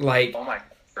that. Like, oh my,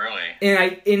 really?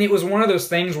 And it was one of those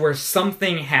things where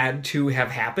something had to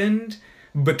have happened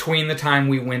between the time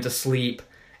we went to sleep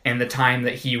and the time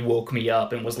that he woke me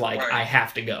up and was like, right, I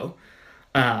have to go.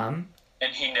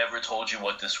 And he never told you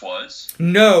what this was?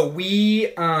 No,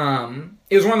 it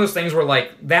was one of those things where,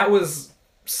 like, that was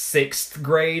 6th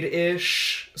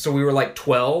grade-ish, so we were, like,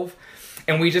 12,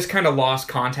 and we just kind of lost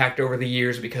contact over the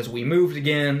years because we moved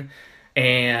again,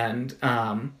 and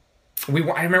I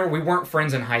remember we weren't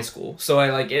friends in high school, so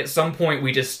at some point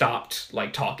we just stopped,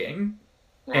 like, talking.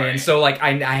 And so, like,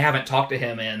 I haven't talked to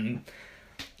him in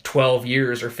 12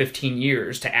 years or 15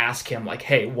 years to ask him, like,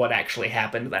 hey, what actually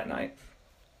happened that night?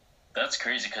 That's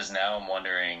crazy, because now I'm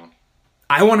wondering...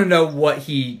 I want to know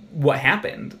what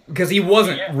happened, because he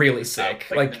wasn't really sick.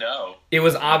 Like, no. It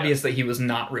was obvious that he was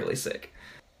not really sick.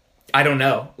 I don't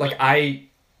know. Like, I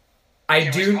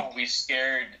do... He was probably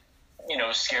scared,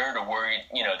 scared or worried,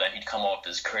 that he'd come off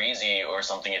as crazy or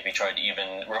something if he tried to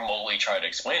even remotely try to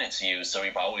explain it to you, so he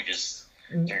probably just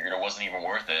figured it wasn't even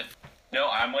worth it. No,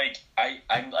 I'm like, I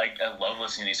love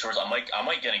listening to these stories. I'm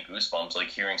like getting goosebumps, like,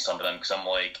 hearing some of them, because I'm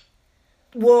like...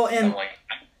 Well, and... I'm like,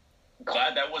 I'm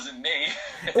glad that wasn't me.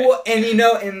 Well, and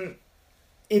and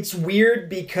it's weird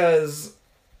because...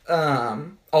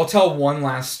 I'll tell one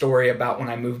last story about when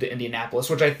I moved to Indianapolis,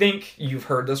 which I think you've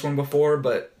heard this one before,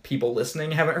 but people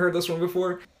listening haven't heard this one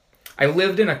before. I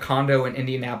lived in a condo in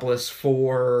Indianapolis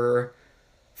for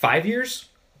 5 years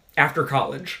after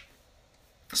college.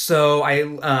 So I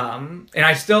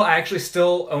actually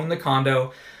still own the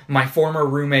condo. My former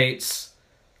roommates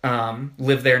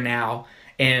live there now,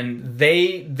 and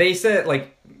they said,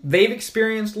 like, they've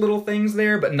experienced little things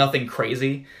there, but nothing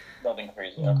crazy. Nothing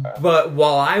crazy, okay. But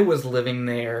while I was living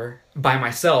there by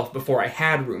myself before I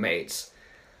had roommates,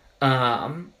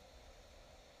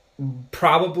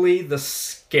 probably the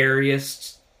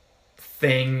scariest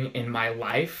thing in my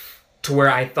life, to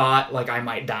where I thought, like, I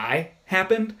might die,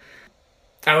 happened.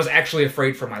 I was actually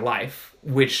afraid for my life,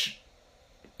 which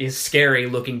is scary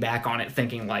looking back on it,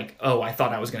 thinking, like, oh, I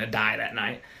thought I was going to die that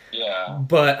night. Yeah.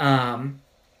 But,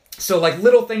 so, like,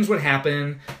 little things would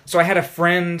happen. So I had a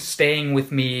friend staying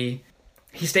with me.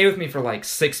 He stayed with me for, like,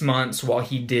 6 months while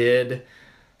he did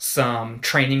some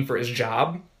training for his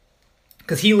job.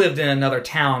 Because he lived in another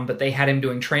town, but they had him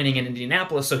doing training in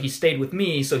Indianapolis, so he stayed with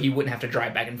me so he wouldn't have to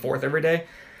drive back and forth every day.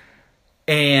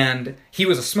 And he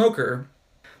was a smoker,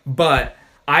 but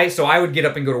I would get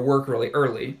up and go to work really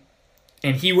early.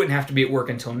 And he wouldn't have to be at work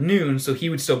until noon, so he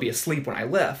would still be asleep when I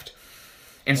left.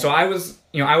 And so I was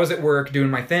at work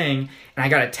doing my thing, and I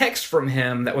got a text from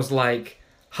him that was like,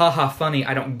 haha, funny,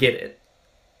 I don't get it.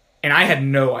 And I had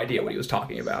no idea what he was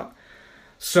talking about.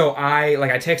 So I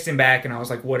texted him back, and I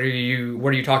was like, what are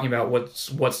you talking about?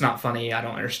 What's not funny? I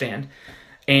don't understand.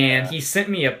 And he sent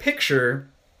me a picture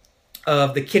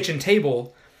of the kitchen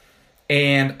table,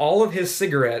 and all of his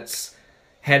cigarettes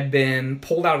had been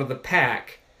pulled out of the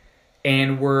pack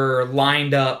and were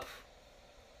lined up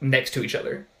next to each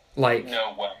other. Like,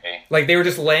 no way. Like, they were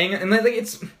just laying, and like,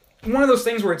 it's one of those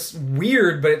things where it's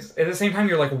weird, but it's, at the same time,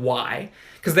 you're like, why?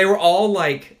 Because they were all,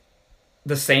 like,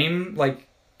 the same, like,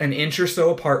 an inch or so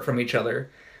apart from each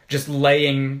other, just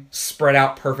laying spread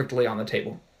out perfectly on the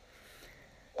table.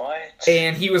 What?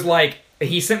 And he was like,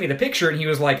 he sent me the picture, and he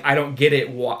was like, I don't get it,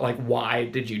 why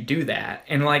did you do that?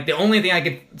 And, like, the only thing I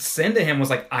could send to him was,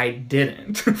 like, I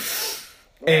didn't.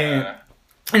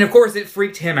 And of course, it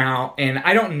freaked him out, and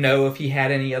I don't know if he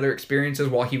had any other experiences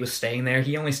while he was staying there.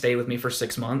 He only stayed with me for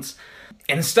 6 months,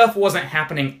 and stuff wasn't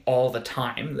happening all the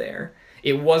time there.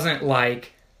 It wasn't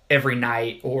like every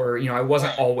night, or, I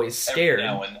wasn't always scared.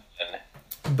 Every now and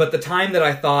then. But the time that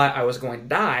I thought I was going to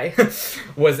die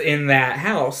was in that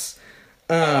house.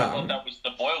 I thought that was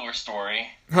the boiler story.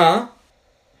 Huh?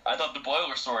 I thought the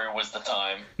boiler story was the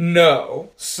time.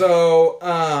 No. So,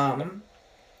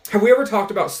 have we ever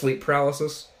talked about sleep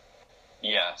paralysis?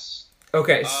 Yes.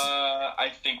 Okay. I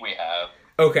think we have.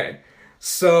 Okay.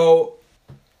 So,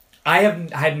 I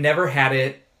had never had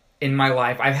it in my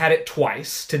life. I've had it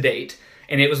twice to date,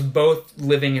 and it was both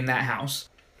living in that house.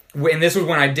 And this was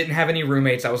when I didn't have any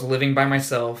roommates. I was living by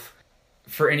myself.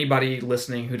 For anybody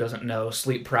listening who doesn't know,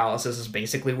 sleep paralysis is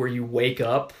basically where you wake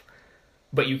up,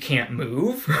 but you can't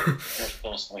move. You're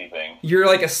still sleeping. You're,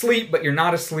 like, asleep, but you're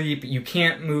not asleep. You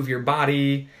can't move your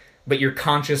body, but you're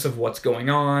conscious of what's going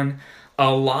on.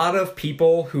 A lot of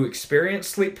people who experience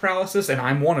sleep paralysis, and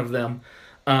I'm one of them,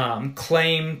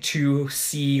 claim to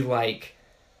see, like,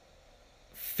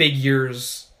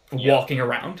 figures walking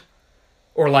around.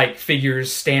 Or, like,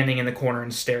 figures standing in the corner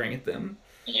and staring at them.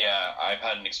 Yeah, I've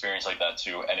had an experience like that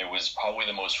too, and it was probably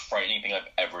the most frightening thing I've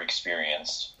ever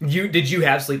experienced. Did you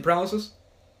have sleep paralysis?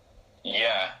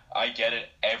 Yeah, I get it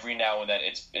every now and then.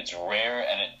 It's rare,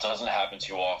 and it doesn't happen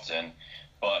too often.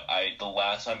 But the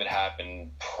last time it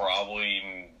happened,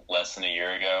 probably less than a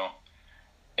year ago,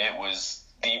 it was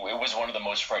one of the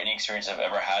most frightening experiences I've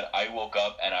ever had. I woke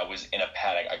up and I was in a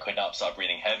panic. I could not stop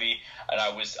breathing heavy, and I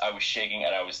was shaking,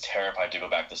 and I was terrified to go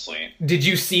back to sleep. Did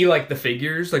you see, like, the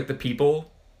figures, like the people?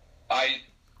 I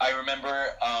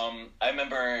remember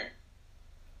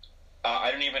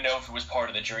I don't even know if it was part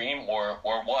of the dream or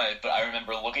what, but I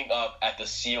remember looking up at the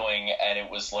ceiling and it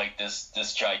was like this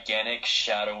gigantic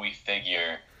shadowy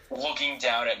figure looking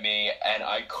down at me, and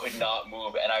I could not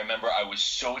move. And I remember I was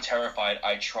so terrified.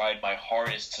 I tried my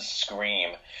hardest to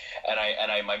scream, and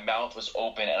I my mouth was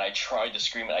open, and I tried to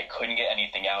scream, and I couldn't get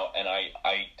anything out. And I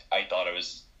thought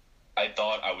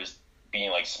I was being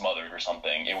like smothered or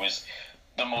something. It was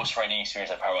the most frightening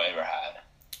experience I've probably ever had.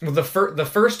 Well, the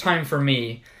first time for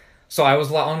me, so I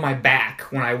was on my back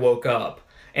when I woke up,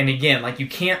 and again, like, you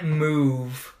can't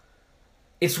move.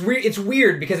 It's weird. It's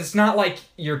weird because it's not like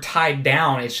you're tied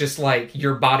down. It's just like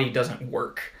your body doesn't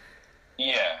work.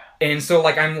 Yeah. And so,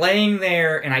 like, I'm laying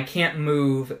there and I can't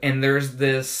move, and there's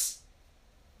this,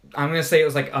 I'm gonna say it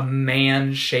was like a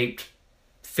man-shaped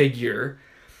figure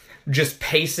just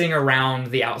pacing around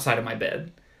the outside of my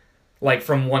bed, like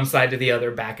from one side to the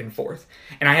other, back and forth.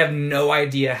 And I have no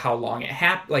idea how long it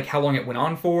how long it went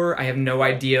on for. I have no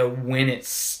idea when it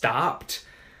stopped.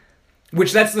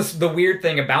 Which, that's the weird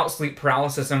thing about sleep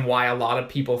paralysis and why a lot of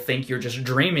people think you're just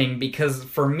dreaming, because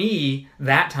for me,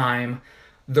 that time,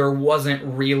 there wasn't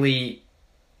really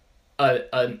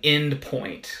an end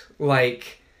point.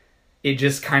 Like, it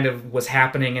just kind of was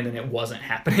happening and then it wasn't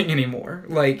happening anymore.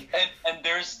 Like, and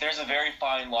there's a very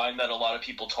fine line that a lot of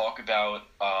people talk about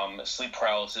sleep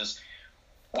paralysis,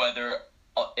 whether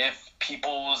if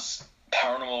people's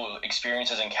paranormal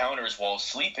experiences, encounters while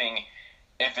sleeping,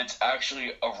 if it's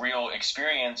actually a real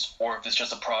experience or if it's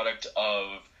just a product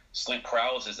of sleep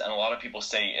paralysis. And a lot of people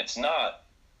say it's not,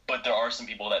 but there are some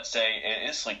people that say it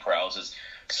is sleep paralysis.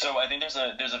 So I think there's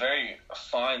a very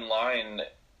fine line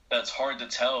that's hard to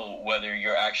tell whether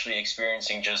you're actually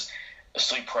experiencing just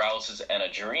sleep paralysis and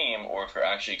a dream, or if you're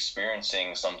actually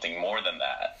experiencing something more than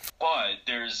that. But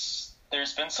there's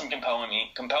been some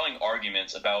compelling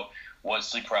arguments about what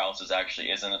sleep paralysis actually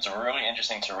is, and it's really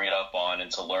interesting to read up on and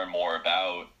to learn more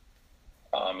about.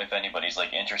 If anybody's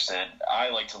like interested, I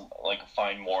like to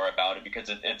find more about it because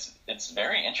it's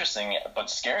very interesting but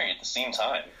scary at the same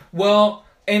time. well,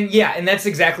 and yeah, and that's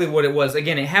exactly what it was.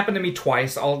 Again, it happened to me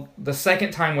twice. The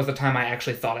second time was the time I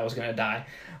actually thought I was going to die.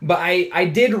 But I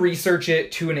did research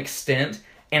it to an extent,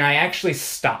 and I actually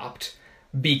stopped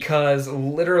because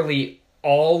literally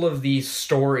all of these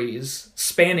stories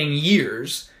spanning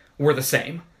years were the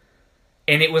same.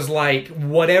 And it was like,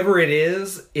 whatever it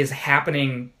is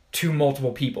happening to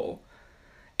multiple people.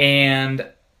 And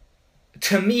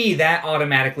to me, that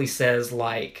automatically says,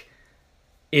 like,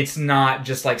 it's not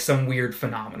just like some weird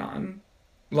phenomenon.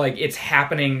 Like, it's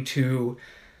happening to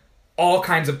all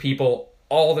kinds of people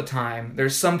all the time.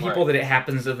 There's some people that it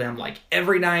happens to them like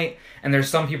every night, and there's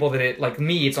some people that it, like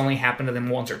me, it's only happened to them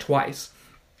once or twice.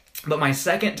 But my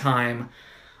second time,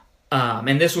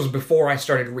 and this was before I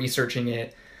started researching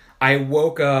it, I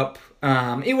woke up,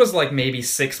 it was like maybe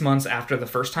 6 months after the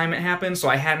first time it happened, so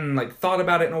I hadn't like thought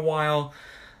about it in a while.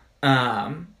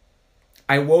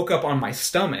 I woke up on my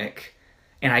stomach,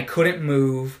 and I couldn't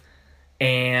move,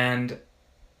 and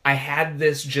I had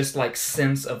this just like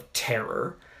sense of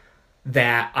terror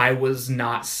that I was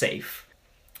not safe.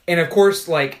 And of course,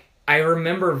 like, I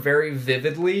remember very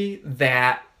vividly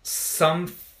that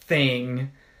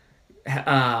something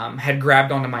had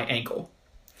grabbed onto my ankle.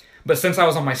 But since I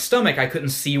was on my stomach, I couldn't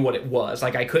see what it was.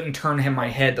 Like, I couldn't turn my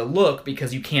head to look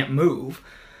because you can't move.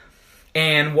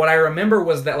 And what I remember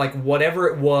was that, like, whatever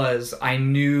it was, I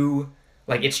knew,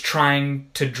 like, it's trying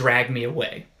to drag me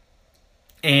away.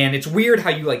 And it's weird how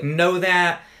you, like, know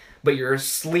that, but you're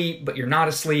asleep, but you're not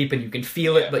asleep, and you can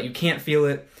feel it, but you can't feel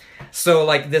it. So,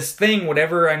 like, this thing,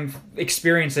 whatever I'm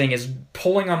experiencing, is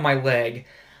pulling on my leg.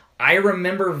 I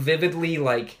remember vividly,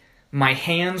 like, my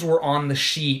hands were on the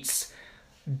sheets,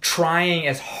 trying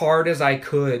as hard as I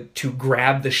could to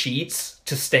grab the sheets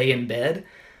to stay in bed.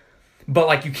 But,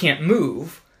 like, you can't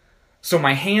move. So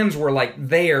my hands were, like,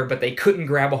 there, but they couldn't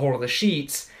grab a hold of the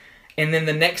sheets. And then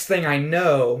the next thing I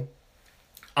know,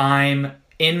 I'm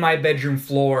in my bedroom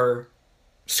floor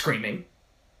screaming.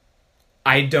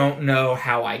 I don't know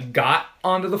how I got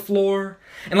onto the floor.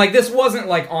 And, like, this wasn't,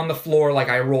 like, on the floor like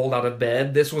I rolled out of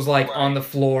bed. This was, like, on the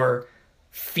floor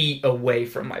feet away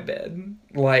from my bed.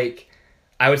 Like,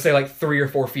 I would say, like, 3 or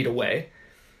 4 feet away.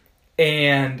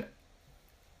 And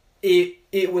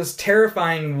it was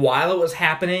terrifying while it was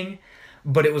happening,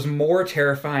 but it was more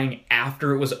terrifying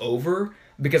after it was over,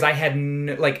 because I had,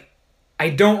 I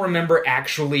don't remember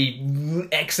actually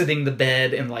exiting the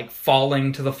bed and, like,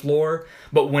 falling to the floor,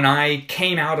 but when I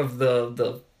came out of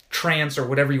the trance, or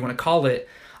whatever you want to call it,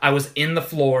 I was in the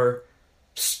floor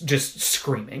just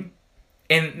screaming.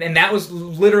 And that was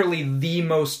literally the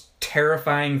most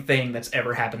terrifying thing that's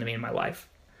ever happened to me in my life.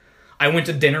 I went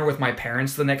to dinner with my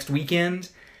parents the next weekend,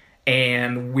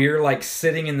 and we're like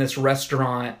sitting in this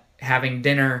restaurant having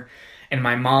dinner, and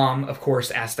my mom, of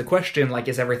course, asked the question, like,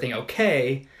 is everything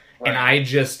okay? Right. And I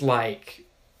just, like,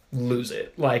 lose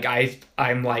it. Like,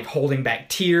 I'm like holding back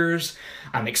tears.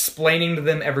 I'm explaining to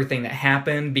them everything that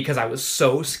happened because I was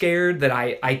so scared that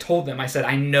I told them, I said,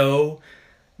 I know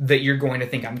that you're going to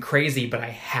think I'm crazy, but I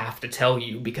have to tell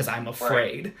you because I'm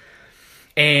afraid. Right.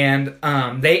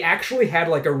 And they actually had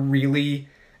like a really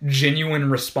genuine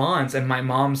response, and my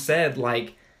mom said,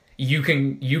 like, you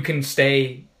can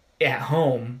stay at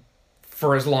home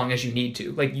for as long as you need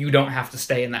to. Like, you don't have to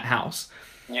stay in that house.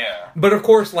 Yeah. But of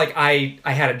course, like, I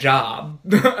had a job,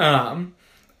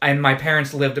 and my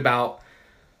parents lived about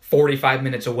 45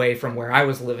 minutes away from where I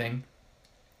was living,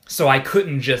 so I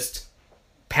couldn't just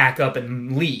pack up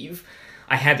and leave.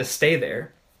 I had to stay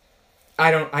there.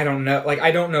 I don't know. Like,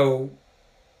 I don't know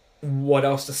what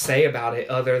else to say about it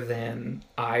other than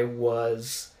I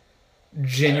was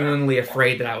genuinely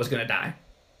afraid that I was going to die.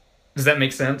 Does that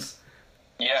make sense?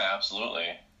 Yeah, absolutely.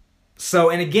 So,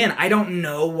 and again, I don't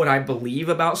know what I believe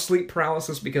about sleep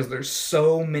paralysis because there's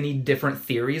so many different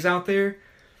theories out there.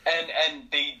 And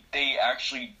they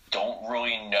actually don't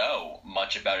really know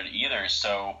much about it either.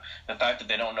 So the fact that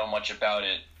they don't know much about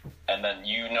it and then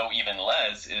you know even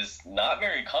less is not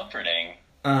very comforting.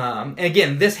 And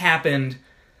again, this happened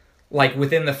like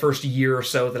within the first year or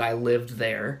so that I lived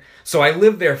there. So I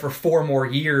lived there for 4 more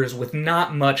years with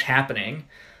not much happening.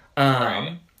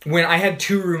 Right. When I had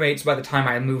 2 roommates by the time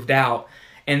I moved out,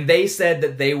 and they said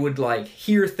that they would like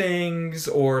hear things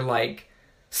or like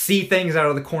see things out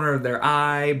of the corner of their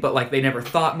eye, but like they never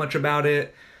thought much about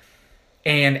it.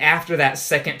 And after that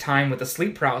second time with the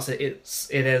sleep paralysis,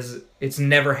 it's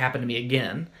never happened to me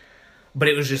again. But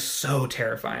it was just so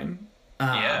terrifying.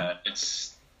 Yeah,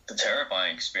 it's a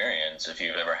terrifying experience if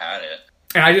you've ever had it.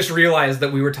 And I just realized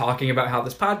that we were talking about how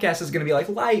this podcast is going to be like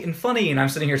light and funny, and I'm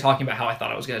sitting here talking about how I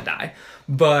thought I was going to die.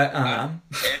 But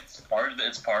it's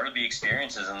part of the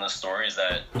experiences and the stories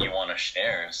that you want to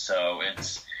share. So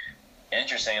it's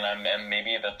interesting, and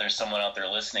maybe that there's someone out there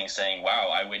listening saying, "Wow,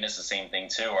 I witnessed the same thing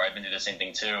too," or "I've been through the same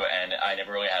thing too," and I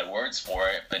never really had words for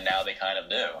it, but now they kind of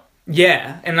do.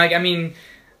 Yeah, and like, I mean,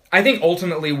 I think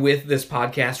ultimately with this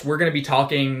podcast, we're going to be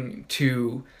talking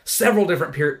to several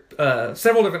different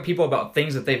people about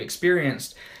things that they've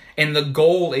experienced, and the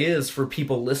goal is for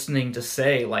people listening to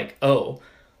say, like, "Oh,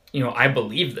 you know, I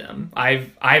believe them.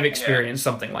 I've experienced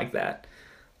something like that."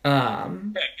 Yeah,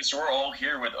 because we're all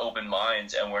here with open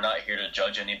minds, and we're not here to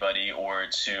judge anybody or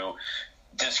to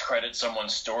discredit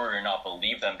someone's story or not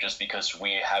believe them just because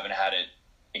we haven't had it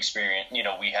experience. You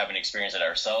know, we haven't experienced it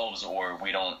ourselves, or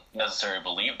we don't necessarily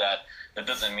believe that. That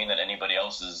doesn't mean that anybody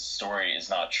else's story is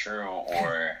not true,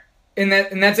 or. And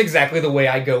that's exactly the way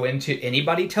I go into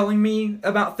anybody telling me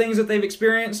about things that they've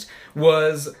experienced.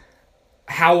 Was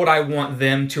how would I want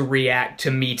them to react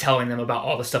to me telling them about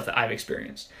all the stuff that I've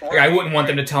experienced? Like, I wouldn't want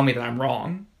them to tell me that I'm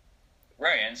wrong.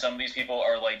 Right, and some of these people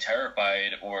are like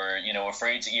terrified or, you know,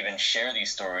 afraid to even share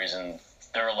these stories, and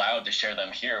they're allowed to share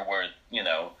them here where, you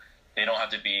know, they don't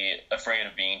have to be afraid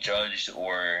of being judged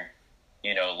or,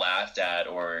 you know, laughed at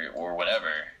or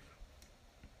whatever.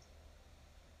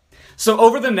 So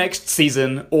over the next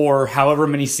season, or however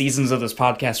many seasons of this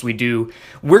podcast we do,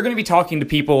 we're going to be talking to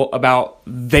people about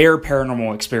their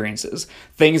paranormal experiences,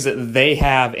 things that they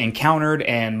have encountered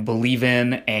and believe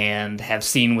in and have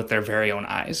seen with their very own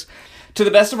eyes. To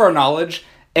the best of our knowledge,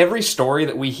 every story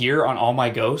that we hear on All My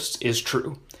Ghosts is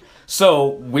true. So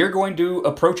we're going to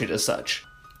approach it as such.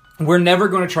 We're never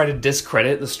going to try to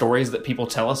discredit the stories that people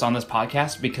tell us on this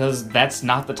podcast because that's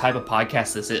not the type of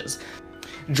podcast this is.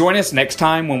 Join us next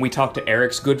time when we talk to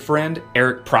Eric's good friend,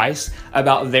 Eric Price,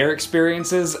 about their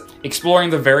experiences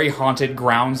exploring the very haunted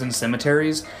grounds and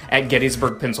cemeteries at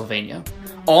Gettysburg, Pennsylvania.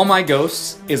 All My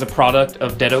Ghosts is a product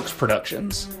of Dead Oaks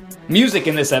Productions. Music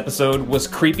in this episode was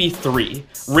Creepy 3,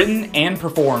 written and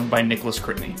performed by Nicholas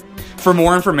Critney. For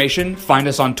more information, find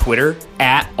us on Twitter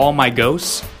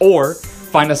 @AllMyGhosts or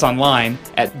find us online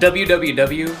at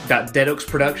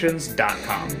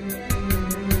www.deadoaksproductions.com.